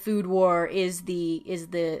 the food war is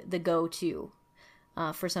the go-to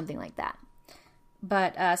for something like that.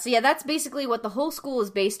 But so yeah, that's basically what the whole school is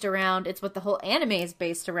based around. It's what the whole anime is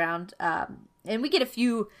based around. And we get a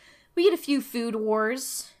few food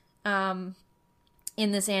wars in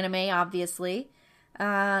this anime, obviously.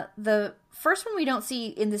 The first one we don't see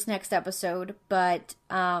in this next episode, but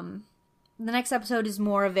the next episode is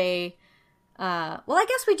more of a well, I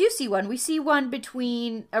guess we do see one. We see one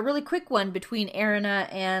between a really quick one between Erina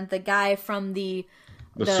and the guy from the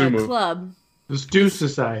club, the Stew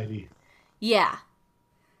Society. Yeah.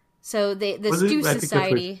 So the Stew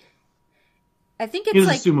Society. I think it's he was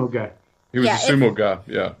like a sumo guy. He was a sumo guy.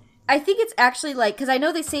 Yeah. I think it's actually like, because I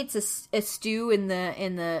know they say it's a stew in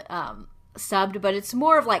the subbed, but it's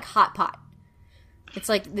more of like hot pot. It's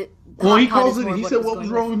like he calls it. He said, "What was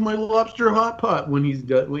wrong with my lobster hot pot?" When he's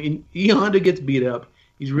done, when Honda gets beat up,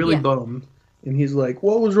 he's really bummed, and he's like,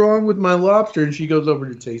 "What was wrong with my lobster?" And she goes over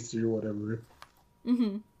to taste it or whatever.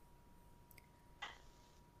 Mm-hmm.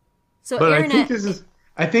 So, but I think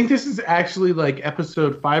this is actually like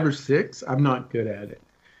episode 5 or 6. I'm not good at it.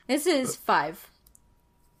 This is 5.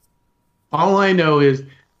 All I know is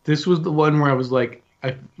this was the one where I was like,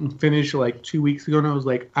 I finished like 2 weeks ago, and I was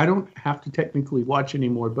like, I don't have to technically watch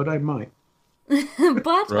anymore, but I might.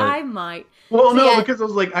 I might. Well, so, because I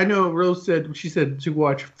was like, I know Rose said to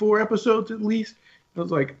watch 4 episodes at least. I was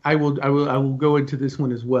like, I will go into this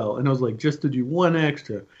one as well, and I was like, just to do one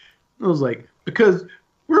extra. I was like, because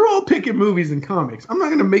we're all picking movies and comics. I'm not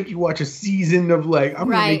gonna make you watch a season of like. I'm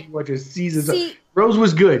gonna make you watch a season. Rose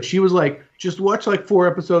was good. She was like, just watch like 4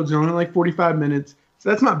 episodes. They're only like 45 minutes, so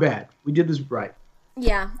that's not bad. We did this right.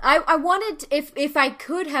 Yeah, I wanted, if I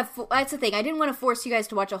could have, that's the thing, I didn't want to force you guys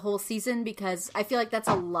to watch a whole season because I feel like that's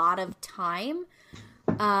a lot of time.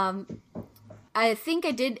 I think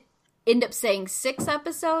I did end up saying 6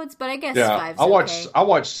 episodes, but I guess 5's okay. I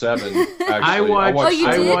watched 7, actually. I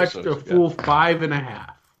watched a full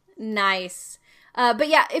 5.5. Nice. But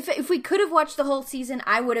yeah, if we could have watched the whole season,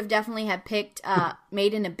 I would have definitely have picked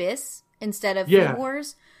Made in Abyss instead of Food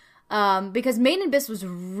Wars. Because Made in Abyss was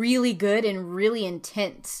really good and really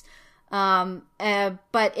intense. But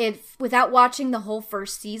without watching the whole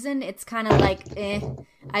first season, it's kind of like,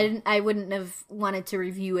 I wouldn't have wanted to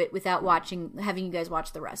review it without having you guys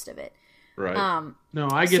watch the rest of it. Right. No,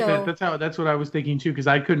 I get that. That's what I was thinking too, because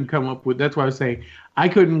I couldn't come up with. That's why I was saying I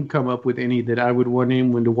couldn't come up with any that I would want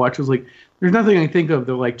anyone to watch. I was like, there's nothing I think of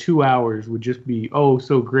that like 2 hours would just be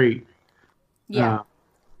so great. Yeah.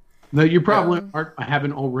 No, you probably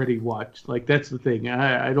haven't already watched. Like that's the thing.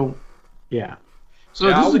 I don't. Yeah.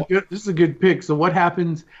 So this is a good pick. So what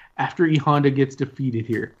happens after E Honda gets defeated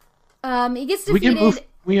here? He gets defeated.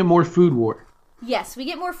 We get more food war. Yes, we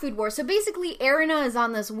get more food war. So basically, Erina is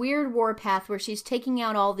on this weird war path where she's taking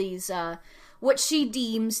out all these, what she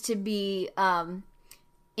deems to be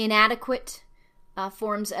inadequate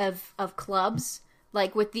forms of clubs,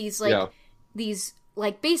 like with these these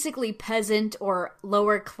like basically peasant or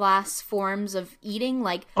lower class forms of eating,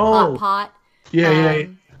 like hot pot. Yeah.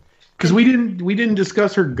 Because we didn't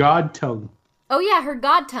discuss her god tongue. Oh yeah, her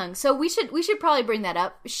god tongue. So we should probably bring that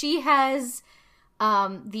up. She has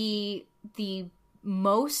the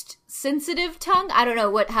most sensitive tongue. I don't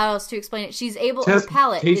know how else to explain it. She's able. Her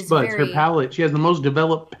palate taste is buds. very. Her palate. She has the most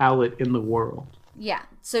developed palate in the world. Yeah,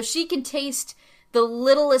 so she can taste the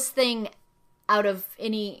littlest thing out of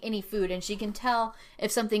any food, and she can tell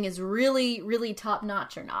if something is really, really top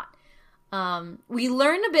notch or not. We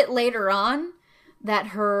learn a bit later on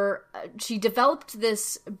that she developed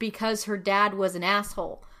this because her dad was an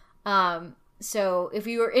asshole. So if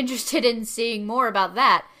you are interested in seeing more about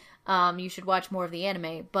that, you should watch more of the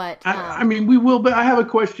anime. But I mean, we will. But I have a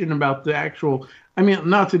question about the actual. I mean,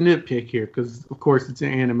 not to nitpick here, because of course it's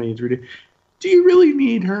an anime. It's ridiculous. Do you really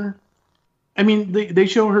need her? I mean, they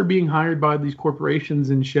show her being hired by these corporations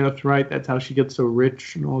and chefs, right? That's how she gets so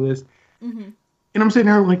rich and all this. Mm-hmm. And I'm sitting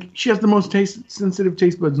there like, she has the most sensitive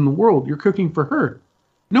taste buds in the world. You're cooking for her.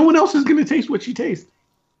 No one else is going to taste what she tastes.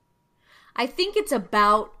 I think it's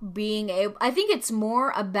about being able. I think it's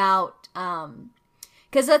more about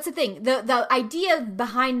because that's the thing. The idea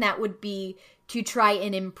behind that would be to try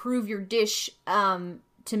and improve your dish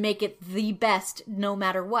to make it the best, no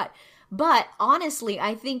matter what. But honestly,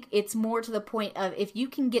 I think it's more to the point of if you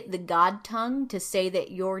can get the god tongue to say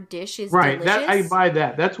that your dish is delicious. Right, I buy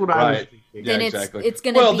that. That's what I was thinking. Then exactly. it's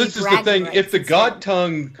going to be. Well, this is the thing. If the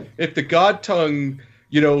god tongue,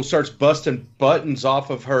 starts busting buttons off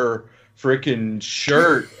of her freaking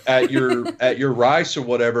shirt at your rice or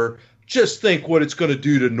whatever, just think what it's going to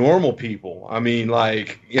do to normal people. I mean,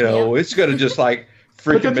 it's going to just like.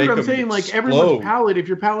 But that's what I'm saying. Like everyone's palate, if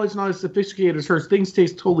your palate's not as sophisticated as hers, things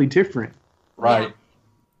taste totally different. Right. Yeah.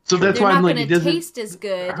 So that's why I'm like, it doesn't taste as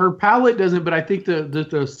good. Her palate doesn't, but I think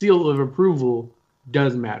the seal of approval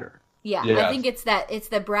does matter. Yeah, I think it's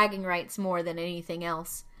the bragging rights more than anything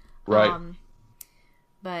else. Right.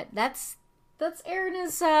 But that's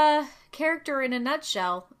Erina's character in a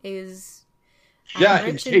nutshell. Is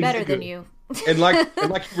rich and better than you. And like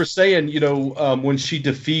you were saying, when she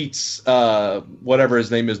defeats whatever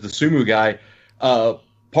his name is, the sumo guy,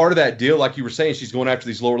 part of that deal, like you were saying, she's going after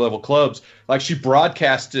these lower level clubs. Like she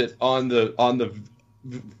broadcast it on the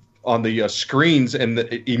screens, and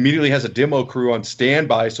it immediately has a demo crew on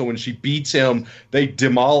standby. So when she beats him, they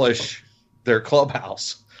demolish their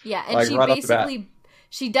clubhouse. Yeah, and she basically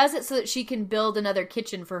she does it so that she can build another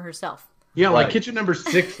kitchen for herself. Yeah, like kitchen number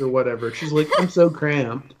 6 or whatever. She's like, I'm so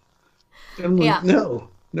cramped. I'm like, no,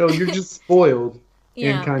 you're just spoiled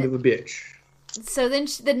and kind of a bitch. So then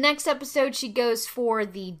the next episode, she goes for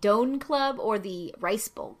the Doan Club or the Rice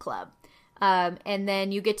Bowl Club. And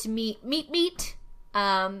then you get to meet Meat.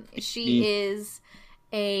 She is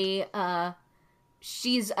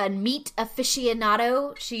she's a meat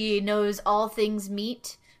aficionado. She knows all things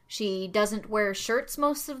meat. She doesn't wear shirts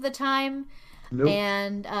most of the time. Nope.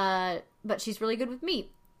 And, but she's really good with meat.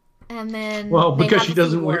 And then because she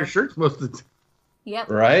doesn't wear shirts most of the time.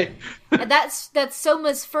 Yep. Right. And that's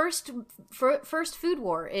Soma's first food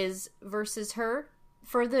war is versus her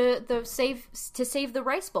for the save the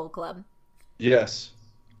Rice Bowl Club. Yes.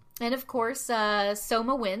 And of course,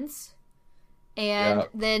 Soma wins, and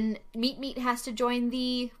then Meat has to join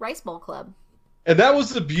the Rice Bowl Club. And that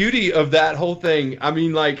was the beauty of that whole thing. I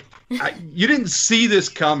mean, like, you didn't see this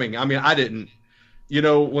coming. I mean, I didn't. You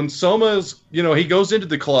know, when Soma's, he goes into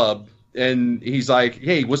the club. And he's like,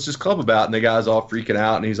 "Hey, what's this club about?" And the guy's all freaking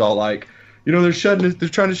out, and he's all like, they're trying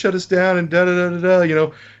to shut us down, and da da da da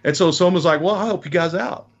da, And so Soma's like, "Well, I'll help you guys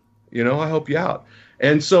out. I'll help you out."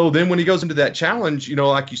 And so then when he goes into that challenge,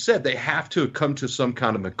 like you said, they have to come to some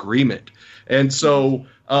kind of agreement. And so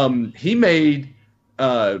he made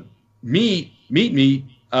Meat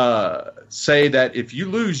say that if you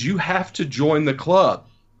lose, you have to join the club.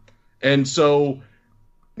 And so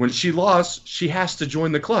when she lost, she has to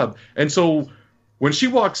join the club. And so when she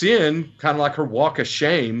walks in, kind of like her walk of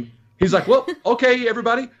shame, he's like, "Well, okay,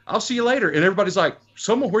 everybody, I'll see you later." And everybody's like,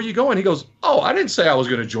 "Soma, where are you going?" He goes, "Oh, I didn't say I was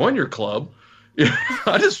going to join your club.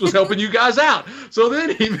 I just was helping you guys out." So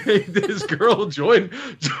then he made this girl join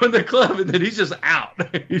the club, and then he's just out.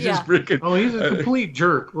 He's just freaking. Oh, he's a complete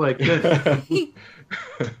jerk. Like that. he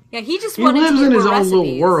just he wanted lives to in his recipes. own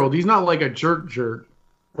little world. He's not like a jerk.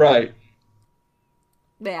 Right.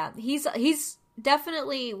 Yeah, he's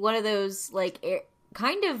definitely one of those like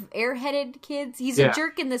kind of airheaded kids. He's a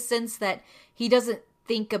jerk in the sense that he doesn't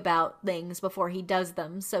think about things before he does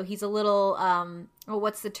them. So he's a little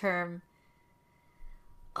what's the term?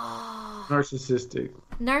 Narcissistic,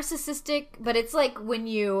 but it's like when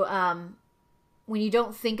you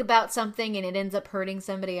don't think about something and it ends up hurting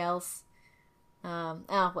somebody else.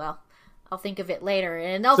 I'll think of it later,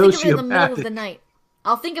 and I'll think of it in the middle of the night.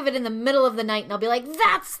 I'll think of it in the middle of the night, and I'll be like,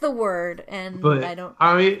 "That's the word," but I don't.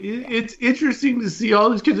 I mean, it's interesting to see all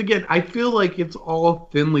these kids again. I feel like it's all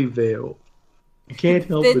thinly veiled. I can't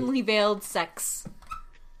help it. Thinly veiled sex.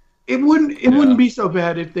 It wouldn't be so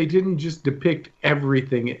bad if they didn't just depict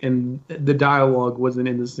everything and the dialogue wasn't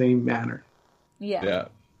in the same manner. Yeah.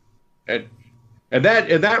 And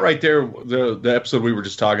that right there, the episode we were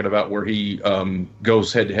just talking about where he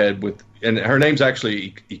goes head to head with, and her name's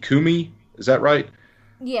actually Ikumi. Is that right?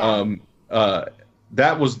 Yeah.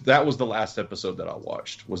 That was the last episode that I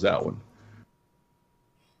watched. Was that one?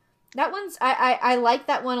 That one's I like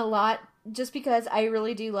that one a lot. Just because I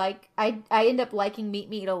really do like, I end up liking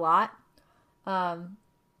Meat a lot.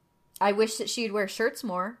 I wish that she'd wear shirts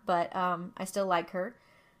more, but I still like her.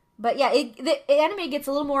 But yeah, the anime gets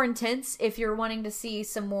a little more intense if you're wanting to see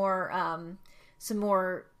some more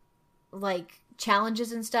like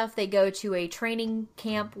challenges and stuff. They go to a training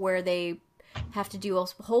camp where they have to do a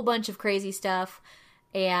whole bunch of crazy stuff.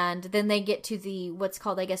 And then they get to what's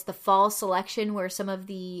called, I guess, the fall selection, where some of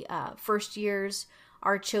the first years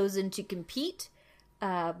are chosen to compete.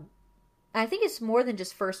 I think it's more than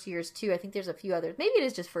just first years too. I think there's a few others. Maybe it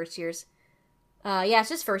is just first years. Yeah, it's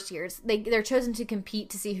just first years. They're chosen to compete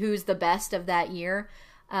to see who's the best of that year.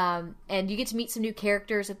 And you get to meet some new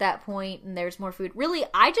characters at that point, and there's more food. Really,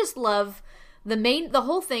 I just love the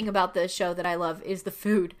whole thing about this show that I love is the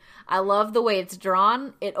food. I love the way it's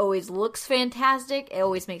drawn. It always looks fantastic. It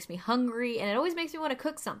always makes me hungry, and it always makes me want to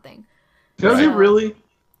cook something. Does it really?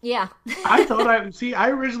 Yeah. I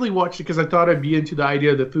originally watched it because I thought I'd be into the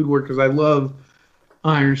idea of the food work because I love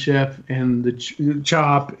Iron Chef and the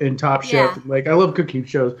Chop and Top Chef. Yeah. Like, I love cooking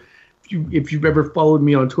shows. If you've ever followed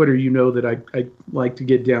me on Twitter, you know that I like to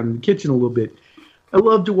get down in the kitchen a little bit. I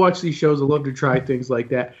love to watch these shows. I love to try things like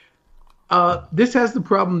that. This has the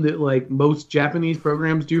problem that like most Japanese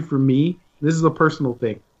programs do for me. This is a personal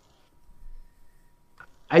thing.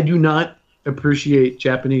 I do not appreciate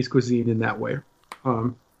Japanese cuisine in that way.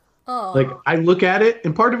 Like, I look at it,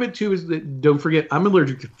 and part of it, too, is that, don't forget, I'm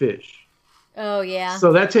allergic to fish. Oh, yeah.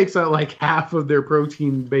 So that takes out, like, half of their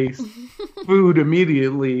protein-based food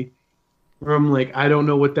immediately. Where I'm like, I don't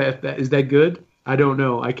know what that is that good? I don't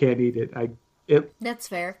know. I can't eat it. That's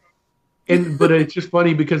fair. But it's just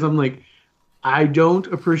funny because I'm like, I don't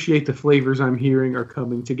appreciate the flavors I'm hearing are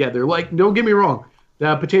coming together. Like, don't get me wrong,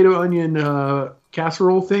 the potato onion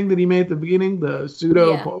casserole thing that he made at the beginning, the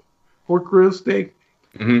pseudo pork roast steak.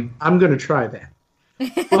 Mm-hmm. I'm gonna try that.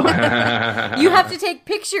 You have to take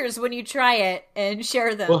pictures when you try it and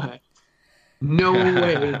share them. But no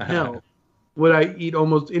way in hell would I eat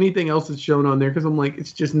almost anything else that's shown on there because I'm like,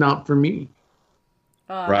 it's just not for me.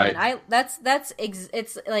 Right. Man,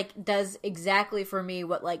 it's like does exactly for me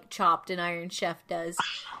what like Chopped and Iron Chef does,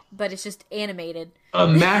 but it's just animated. A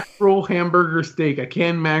mackerel hamburger steak, a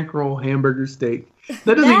canned mackerel hamburger steak.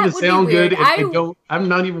 That doesn't even sound good. I'm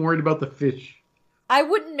not even worried about the fish. I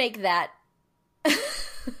wouldn't make that.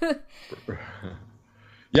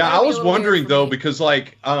 Yeah, I was wondering though because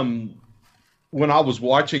like when I was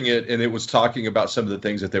watching it and it was talking about some of the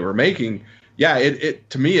things that they were making. Yeah, it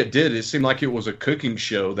to me it did. It seemed like it was a cooking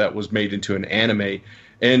show that was made into an anime,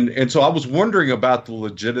 and so I was wondering about the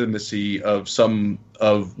legitimacy of some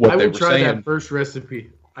of what they were saying. I will try that first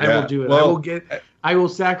recipe. I will do it. Well, I will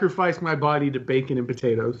sacrifice my body to bacon and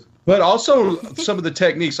potatoes. But also some of the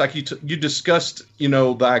techniques, like you discussed,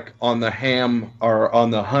 like on the ham or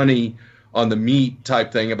on the honey, on the meat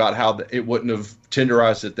type thing about how it wouldn't have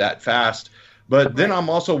tenderized it that fast. But then I'm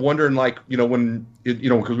also wondering, like, when,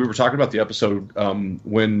 because we were talking about the episode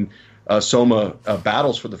when Soma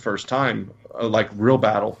battles for the first time, like real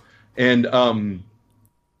battle. And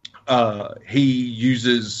he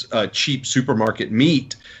uses cheap supermarket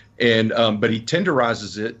meat, but he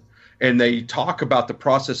tenderizes it. And they talk about the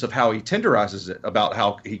process of how he tenderizes it, about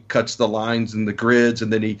how he cuts the lines and the grids,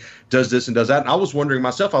 and then he does this and does that. And I was wondering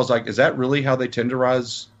myself, I was like, is that really how they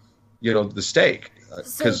tenderize, the steak?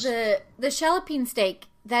 So the jalapeno steak,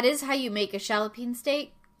 that is how you make a jalapeno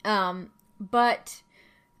steak. But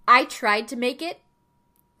I tried to make it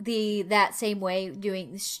that same way,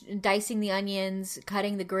 dicing the onions,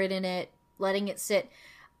 cutting the grid in it, letting it sit.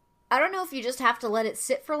 I don't know if you just have to let it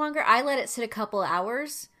sit for longer. I let it sit a couple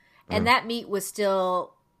hours, and that meat was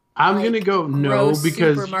still. I'm gonna go no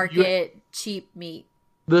because supermarket cheap meat.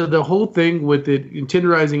 The whole thing with it,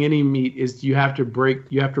 tenderizing any meat, is you have to break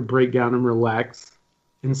down and relax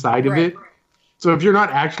inside of it. So if you're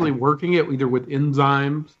not actually working it, either with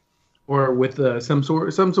enzymes or with some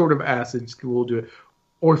sort of acids, we'll do it,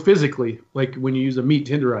 or physically, like when you use a meat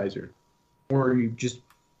tenderizer, or you just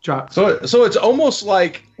chop. So it's almost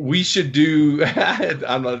like we should do.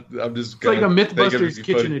 I'm just. It's like a MythBusters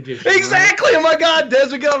Kitchen Edition. Exactly. Right? Oh my God, Des,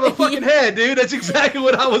 we got on the fucking head, dude. That's exactly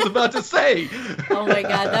what I was about to say. Oh my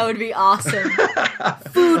God, that would be awesome.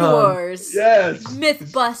 Food Wars. Yes.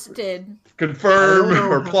 Myth busted.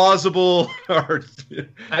 Confirm or plausible.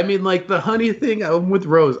 I mean, like the honey thing with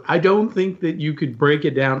Rose. I don't think that you could break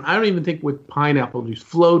it down. I don't even think with pineapple juice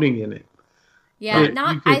floating in it. Yeah,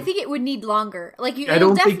 I think it would need longer. Like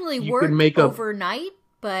it'll definitely work overnight,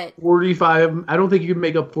 but 45. I don't think you can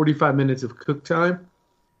make up 45 minutes of cook time.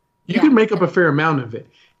 You can make up a fair amount of it.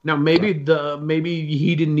 Now maybe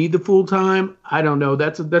he didn't need the full time. I don't know.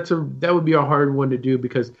 That would be a hard one to do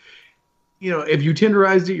because if you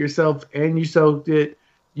tenderized it yourself and you soaked it,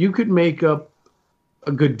 you could make up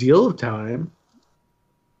a good deal of time.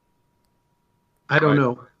 I don't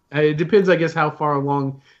know. It depends, I guess, how far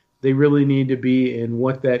along they really need to be and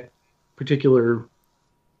what that particular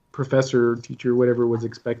professor, teacher, whatever was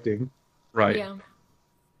expecting. Right. Yeah.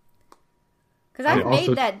 Because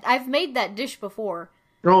I've made that dish before.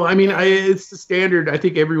 No, I mean, it's the standard. I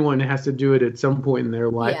think everyone has to do it at some point in their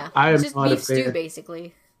life. Yeah. I am just not beef a fan. stew,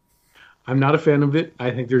 basically. I'm not a fan of it.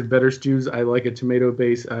 I think there's better stews. I like a tomato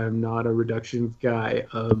base. I'm not a reductions guy.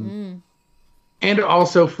 And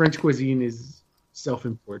also French cuisine is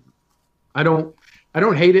self-important. I don't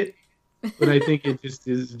hate it, but I think it just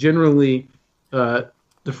is generally the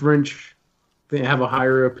French, they have a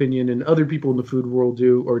higher opinion, and other people in the food world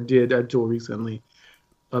do or did until recently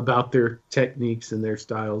about their techniques and their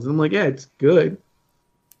styles. And I'm like, yeah, it's good,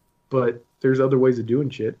 but there's other ways of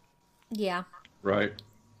doing shit. Yeah. Right.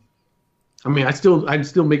 I mean, I still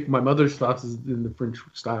make my mother's sauces in the French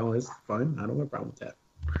style. It's fine. I don't have a problem with that.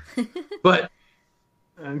 But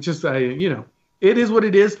it is what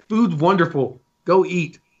it is. Food's wonderful. Go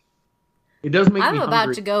eat. It does make me hungry. I'm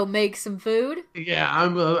about to go make some food. Yeah,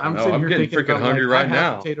 I'm sitting here getting thinking freaking hungry right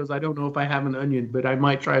now. Potatoes. I don't know if I have an onion, but I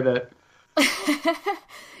might try that.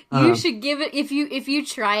 You should give it if you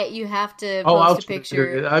try it. You have to post a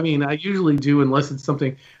picture. I mean, I usually do unless it's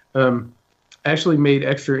something. Actually made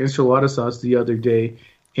extra enchilada sauce the other day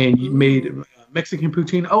and made Mexican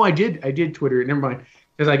poutine. Oh, I did Twitter it. Never mind.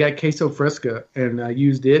 Because I got queso fresca and I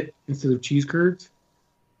used it instead of cheese curds.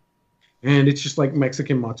 And it's just like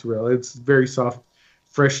Mexican mozzarella. It's very soft,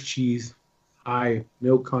 fresh cheese, high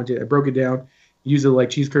milk content. I broke it down, use it like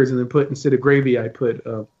cheese curds, and then instead of gravy, I put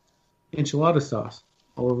enchilada sauce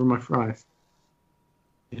all over my fries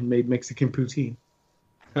and made Mexican poutine.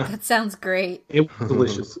 That sounds great. It was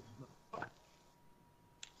delicious.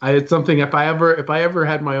 It's something if I ever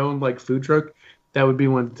had my own like food truck, that would be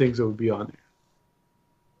one of the things that would be on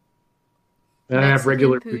there. And I have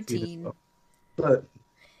regular poutine as well. But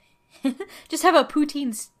just have a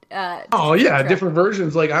poutine. Oh yeah, different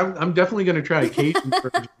versions. Like I'm definitely going to try a Cajun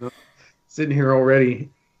version. Sitting here already,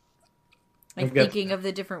 like thinking of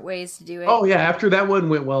the different ways to do it. Oh yeah, after that one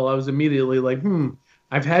went well, I was immediately like,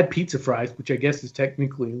 I've had pizza fries, which I guess is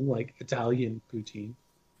technically like Italian poutine.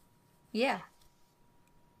 Yeah.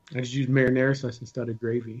 I just used marinara sauce instead of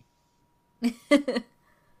gravy.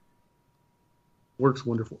 Works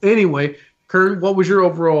wonderful. Anyway, Curn, what was your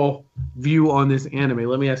overall view on this anime?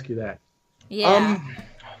 Let me ask you that. Yeah.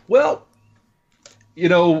 Well,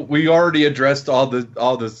 we already addressed all the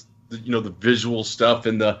the visual stuff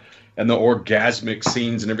and the orgasmic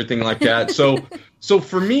scenes and everything like that. So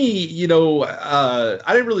for me, I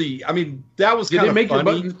didn't really. I mean, that was kind of funny. Did it make your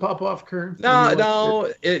buttons pop off, Curn?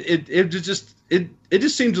 No. It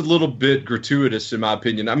just seems a little bit gratuitous, in my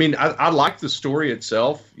opinion. I mean, I like the story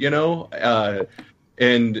itself, and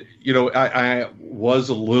I was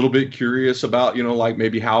a little bit curious about like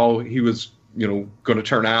maybe how he was going to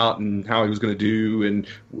turn out and how he was going to do, and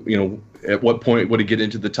at what point would he get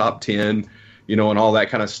into the top 10, and all that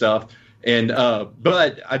kind of stuff. And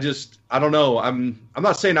but I don't know. I'm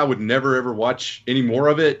not saying I would never ever watch any more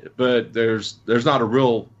of it, but there's not a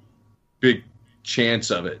real big chance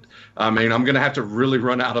of it. I mean, I'm going to have to really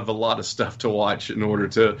run out of a lot of stuff to watch in order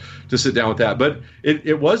to sit down with that. But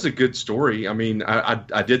it was a good story. I mean,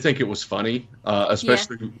 I did think it was funny,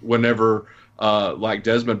 especially whenever like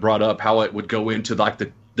Desmond brought up how it would go into like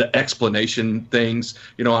the explanation things.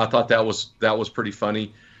 I thought that was pretty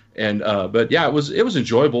funny. And but yeah, it was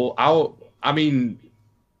enjoyable. I mean,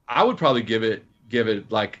 I would probably give it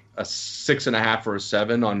like a 6.5 or a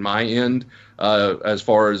 7 on my end, as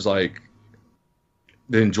far as like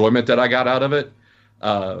the enjoyment that I got out of it.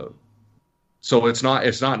 So it's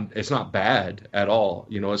not bad at all.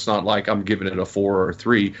 It's not like I'm giving it a 4 or a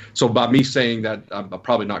 3. So by me saying that, I'm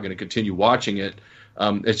probably not going to continue watching it.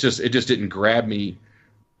 It just didn't grab me,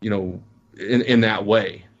 in that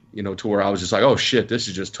way, to where I was just like, oh shit, this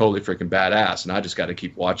is just totally freaking badass, and I just got to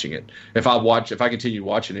keep watching it. If I continue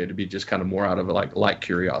watching it, it'd be just kind of more out of like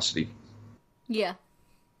curiosity. Yeah.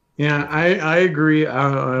 Yeah, I agree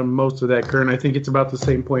on most of that, Curn. I think it's about the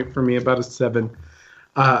same point for me, about a 7.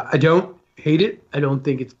 I don't hate it. I don't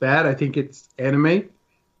think it's bad. I think it's anime,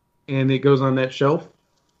 and it goes on that shelf,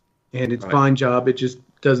 and it's fine job. It just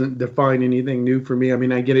doesn't define anything new for me. I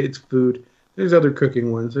mean, I get it. It's food. There's other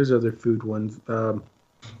cooking ones. There's other food ones.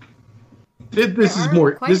 This is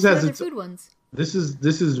more. This has its food ones. This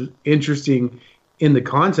is interesting in the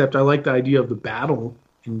concept. I like the idea of the battle.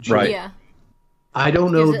 Right. Yeah. I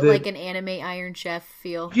don't know that like an anime Iron Chef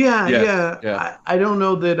feel. Yeah. I don't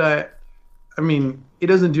know that I mean, it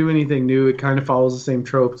doesn't do anything new. It kind of follows the same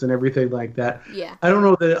tropes and everything like that. Yeah. I don't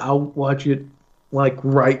know that I'll watch it like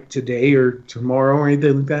right today or tomorrow or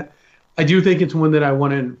anything like that. I do think it's one that I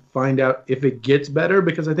want to find out if it gets better,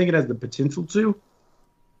 because I think it has the potential to.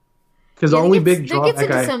 Because the only big drawback it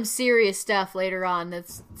gets into some serious stuff later on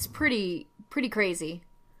that's pretty crazy.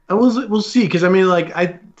 We'll see, because I mean, like,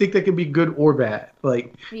 I think that could be good or bad.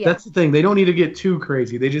 Like, that's the thing. They don't need to get too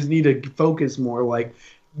crazy. They just need to focus more. Like,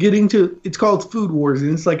 it's called Food Wars,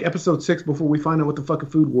 and it's like episode 6 before we find out what the fuck a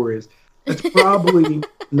food war is. That's probably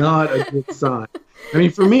not a good sign. I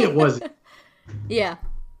mean, for me, it wasn't. Yeah.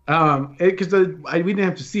 Because we didn't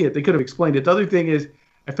have to see it. They could have explained it. The other thing is,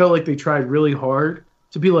 I felt like they tried really hard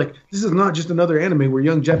to be like, this is not just another anime where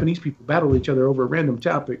young Japanese people battle each other over random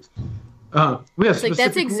topics. We have like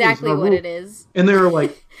that's exactly what it is. And they're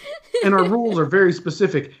like, and our rules are very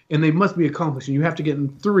specific, and they must be accomplished, and you have to get in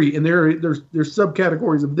 3, and there's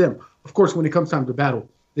subcategories of them. Of course, when it comes time to battle,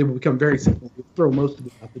 they will become very simple. You'll throw most of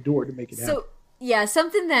it out the door to make it happen. So, yeah,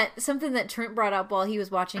 something that Trent brought up while he was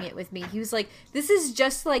watching it with me, he was like, this is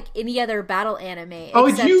just like any other battle anime. Oh,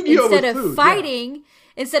 it's Yu-Gi-Oh!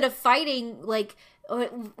 Instead of fighting, like,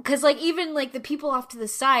 because like even like the people off to the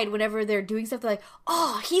side, whenever they're doing stuff, they're like,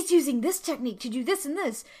 oh, he's using this technique to do this and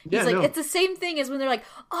this. It's the same thing as when they're like,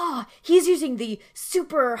 oh, he's using the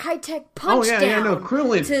super high-tech punch down.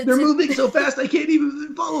 Krillin, they're moving so fast I can't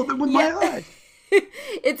even follow them with my eyes.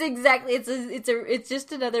 It's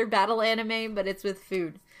just another battle anime, but it's with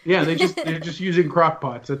food. Yeah, they're just using crock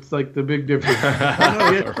pots. That's like the big difference.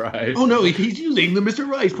 Right. Oh no, he's using the Mr.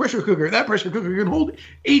 Rice pressure cooker. That pressure cooker can hold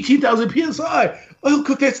 18,000 psi. I'll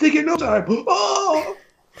cook that steak in no time. Oh,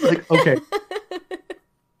 like okay.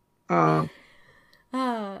 But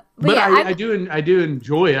yeah, I do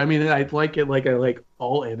enjoy it. I mean, I like it. Like I like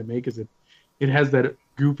all anime because it has that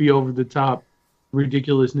goofy, over the top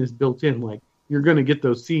ridiculousness built in. Like you're gonna get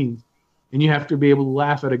those scenes, and you have to be able to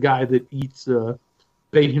laugh at a guy that eats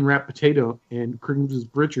bacon wrapped potato and creams his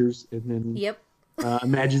britchers, and then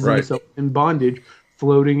imagines himself in bondage,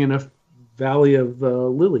 floating in a valley of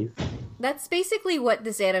lilies. That's basically what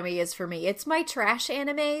this anime is for me. It's my trash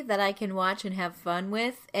anime that I can watch and have fun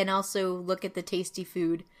with, and also look at the tasty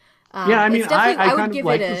food. I mean, I kind of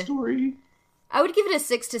like the story. I would give it a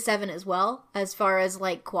 6 to 7 as well, as far as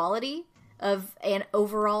like quality of an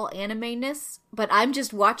overall anime-ness. But I'm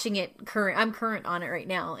just watching it I'm current on it right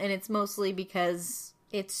now, and it's mostly because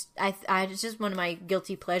it's just one of my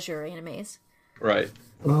guilty pleasure animes. Right.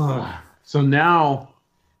 So now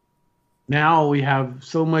we have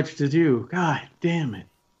so much to do. God damn it!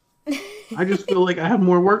 I just feel like I have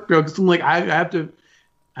more work to do because I'm like I have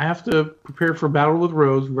to prepare for Battle with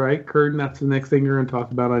Rose, right? Curn, that's the next thing you're going to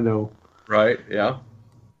talk about. I know. Right. Yeah.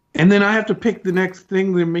 And then I have to pick the next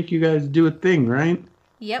thing to make you guys do a thing, right?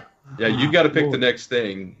 Yep. Yeah, you got to pick the next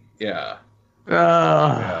thing. Yeah.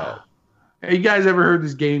 Have you guys ever heard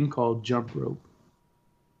this game called Jump Rope?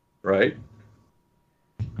 Right.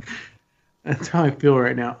 That's how I feel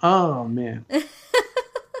right now. Oh man.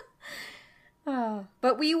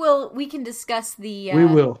 But we can discuss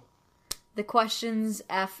the questions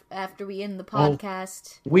after we end the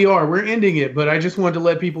podcast. We're ending it, but I just wanted to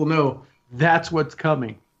let people know that's what's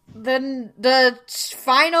coming. The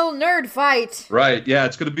final nerd fight. Right, yeah,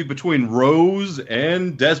 it's going to be between Rose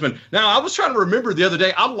and Desmond. Now, I was trying to remember the other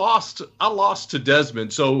day. I lost to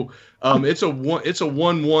Desmond, so it's a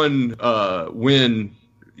 1-1 win.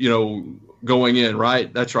 Going in,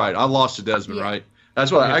 right? That's right. I lost to Desmond, right?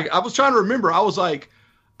 That's what I was trying to remember. I was like,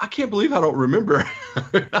 I can't believe I don't remember.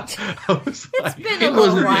 It's been a it little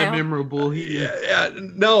wasn't while. that memorable.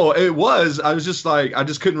 No, it was. I was just like, I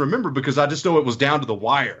just couldn't remember because I just know it was down to the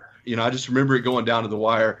wire. I just remember it going down to the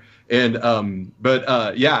wire. And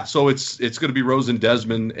so it's going to be Rose and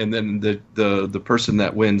Desmond, and then the person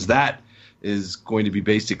that wins that is going to be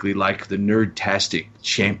basically like the Nerdtastic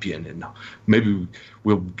champion, and maybe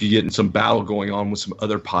we'll be getting some battle going on with some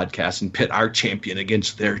other podcasts and pit our champion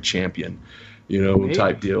against their champion,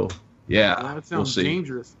 type deal. Yeah, that sounds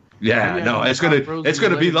dangerous. Yeah, no, it's gonna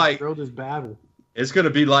be like throw this battle. It's gonna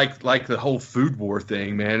be like the whole food war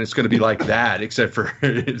thing, man. It's gonna be like that, except for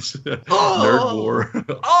it's nerd war.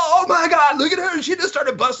 Oh my God, look at her! She just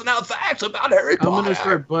started busting out facts about Harry Potter. I'm gonna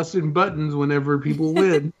start busting buttons whenever people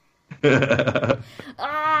win. That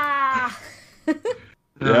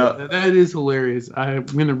is hilarious. I'm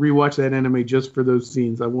gonna rewatch that anime just for those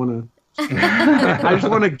scenes. I just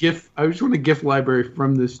want a GIF library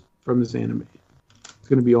from this anime. It's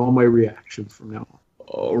gonna be all my reactions from now on.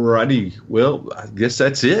 Alrighty, well, I guess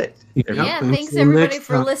that's it. Thanks everybody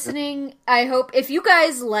for listening. I hope if you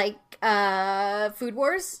guys like Food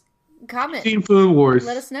Wars, comment. Team Food Wars.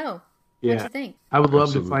 Let us know. Yeah. What you think. I would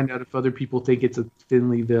love to find out if other people think it's a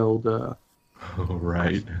thinly veiled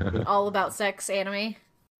right. all about sex anime.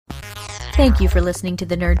 Thank you for listening to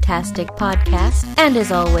the Nerdtastic Podcast, and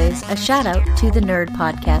as always, a shout out to the Nerd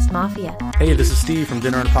Podcast Mafia. Hey, this is Steve from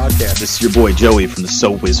Dinner on a Podcast. This is your boy Joey from the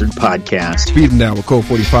So Wizard Podcast. Speeding down with Code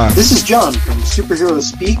 45. This is John from Superhero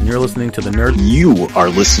Speak. And you're listening to the Nerd. You are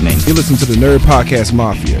listening. You listen to the Nerd Podcast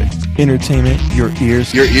Mafia. Entertainment, your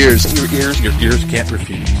ears. Your ears can't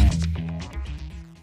refuse.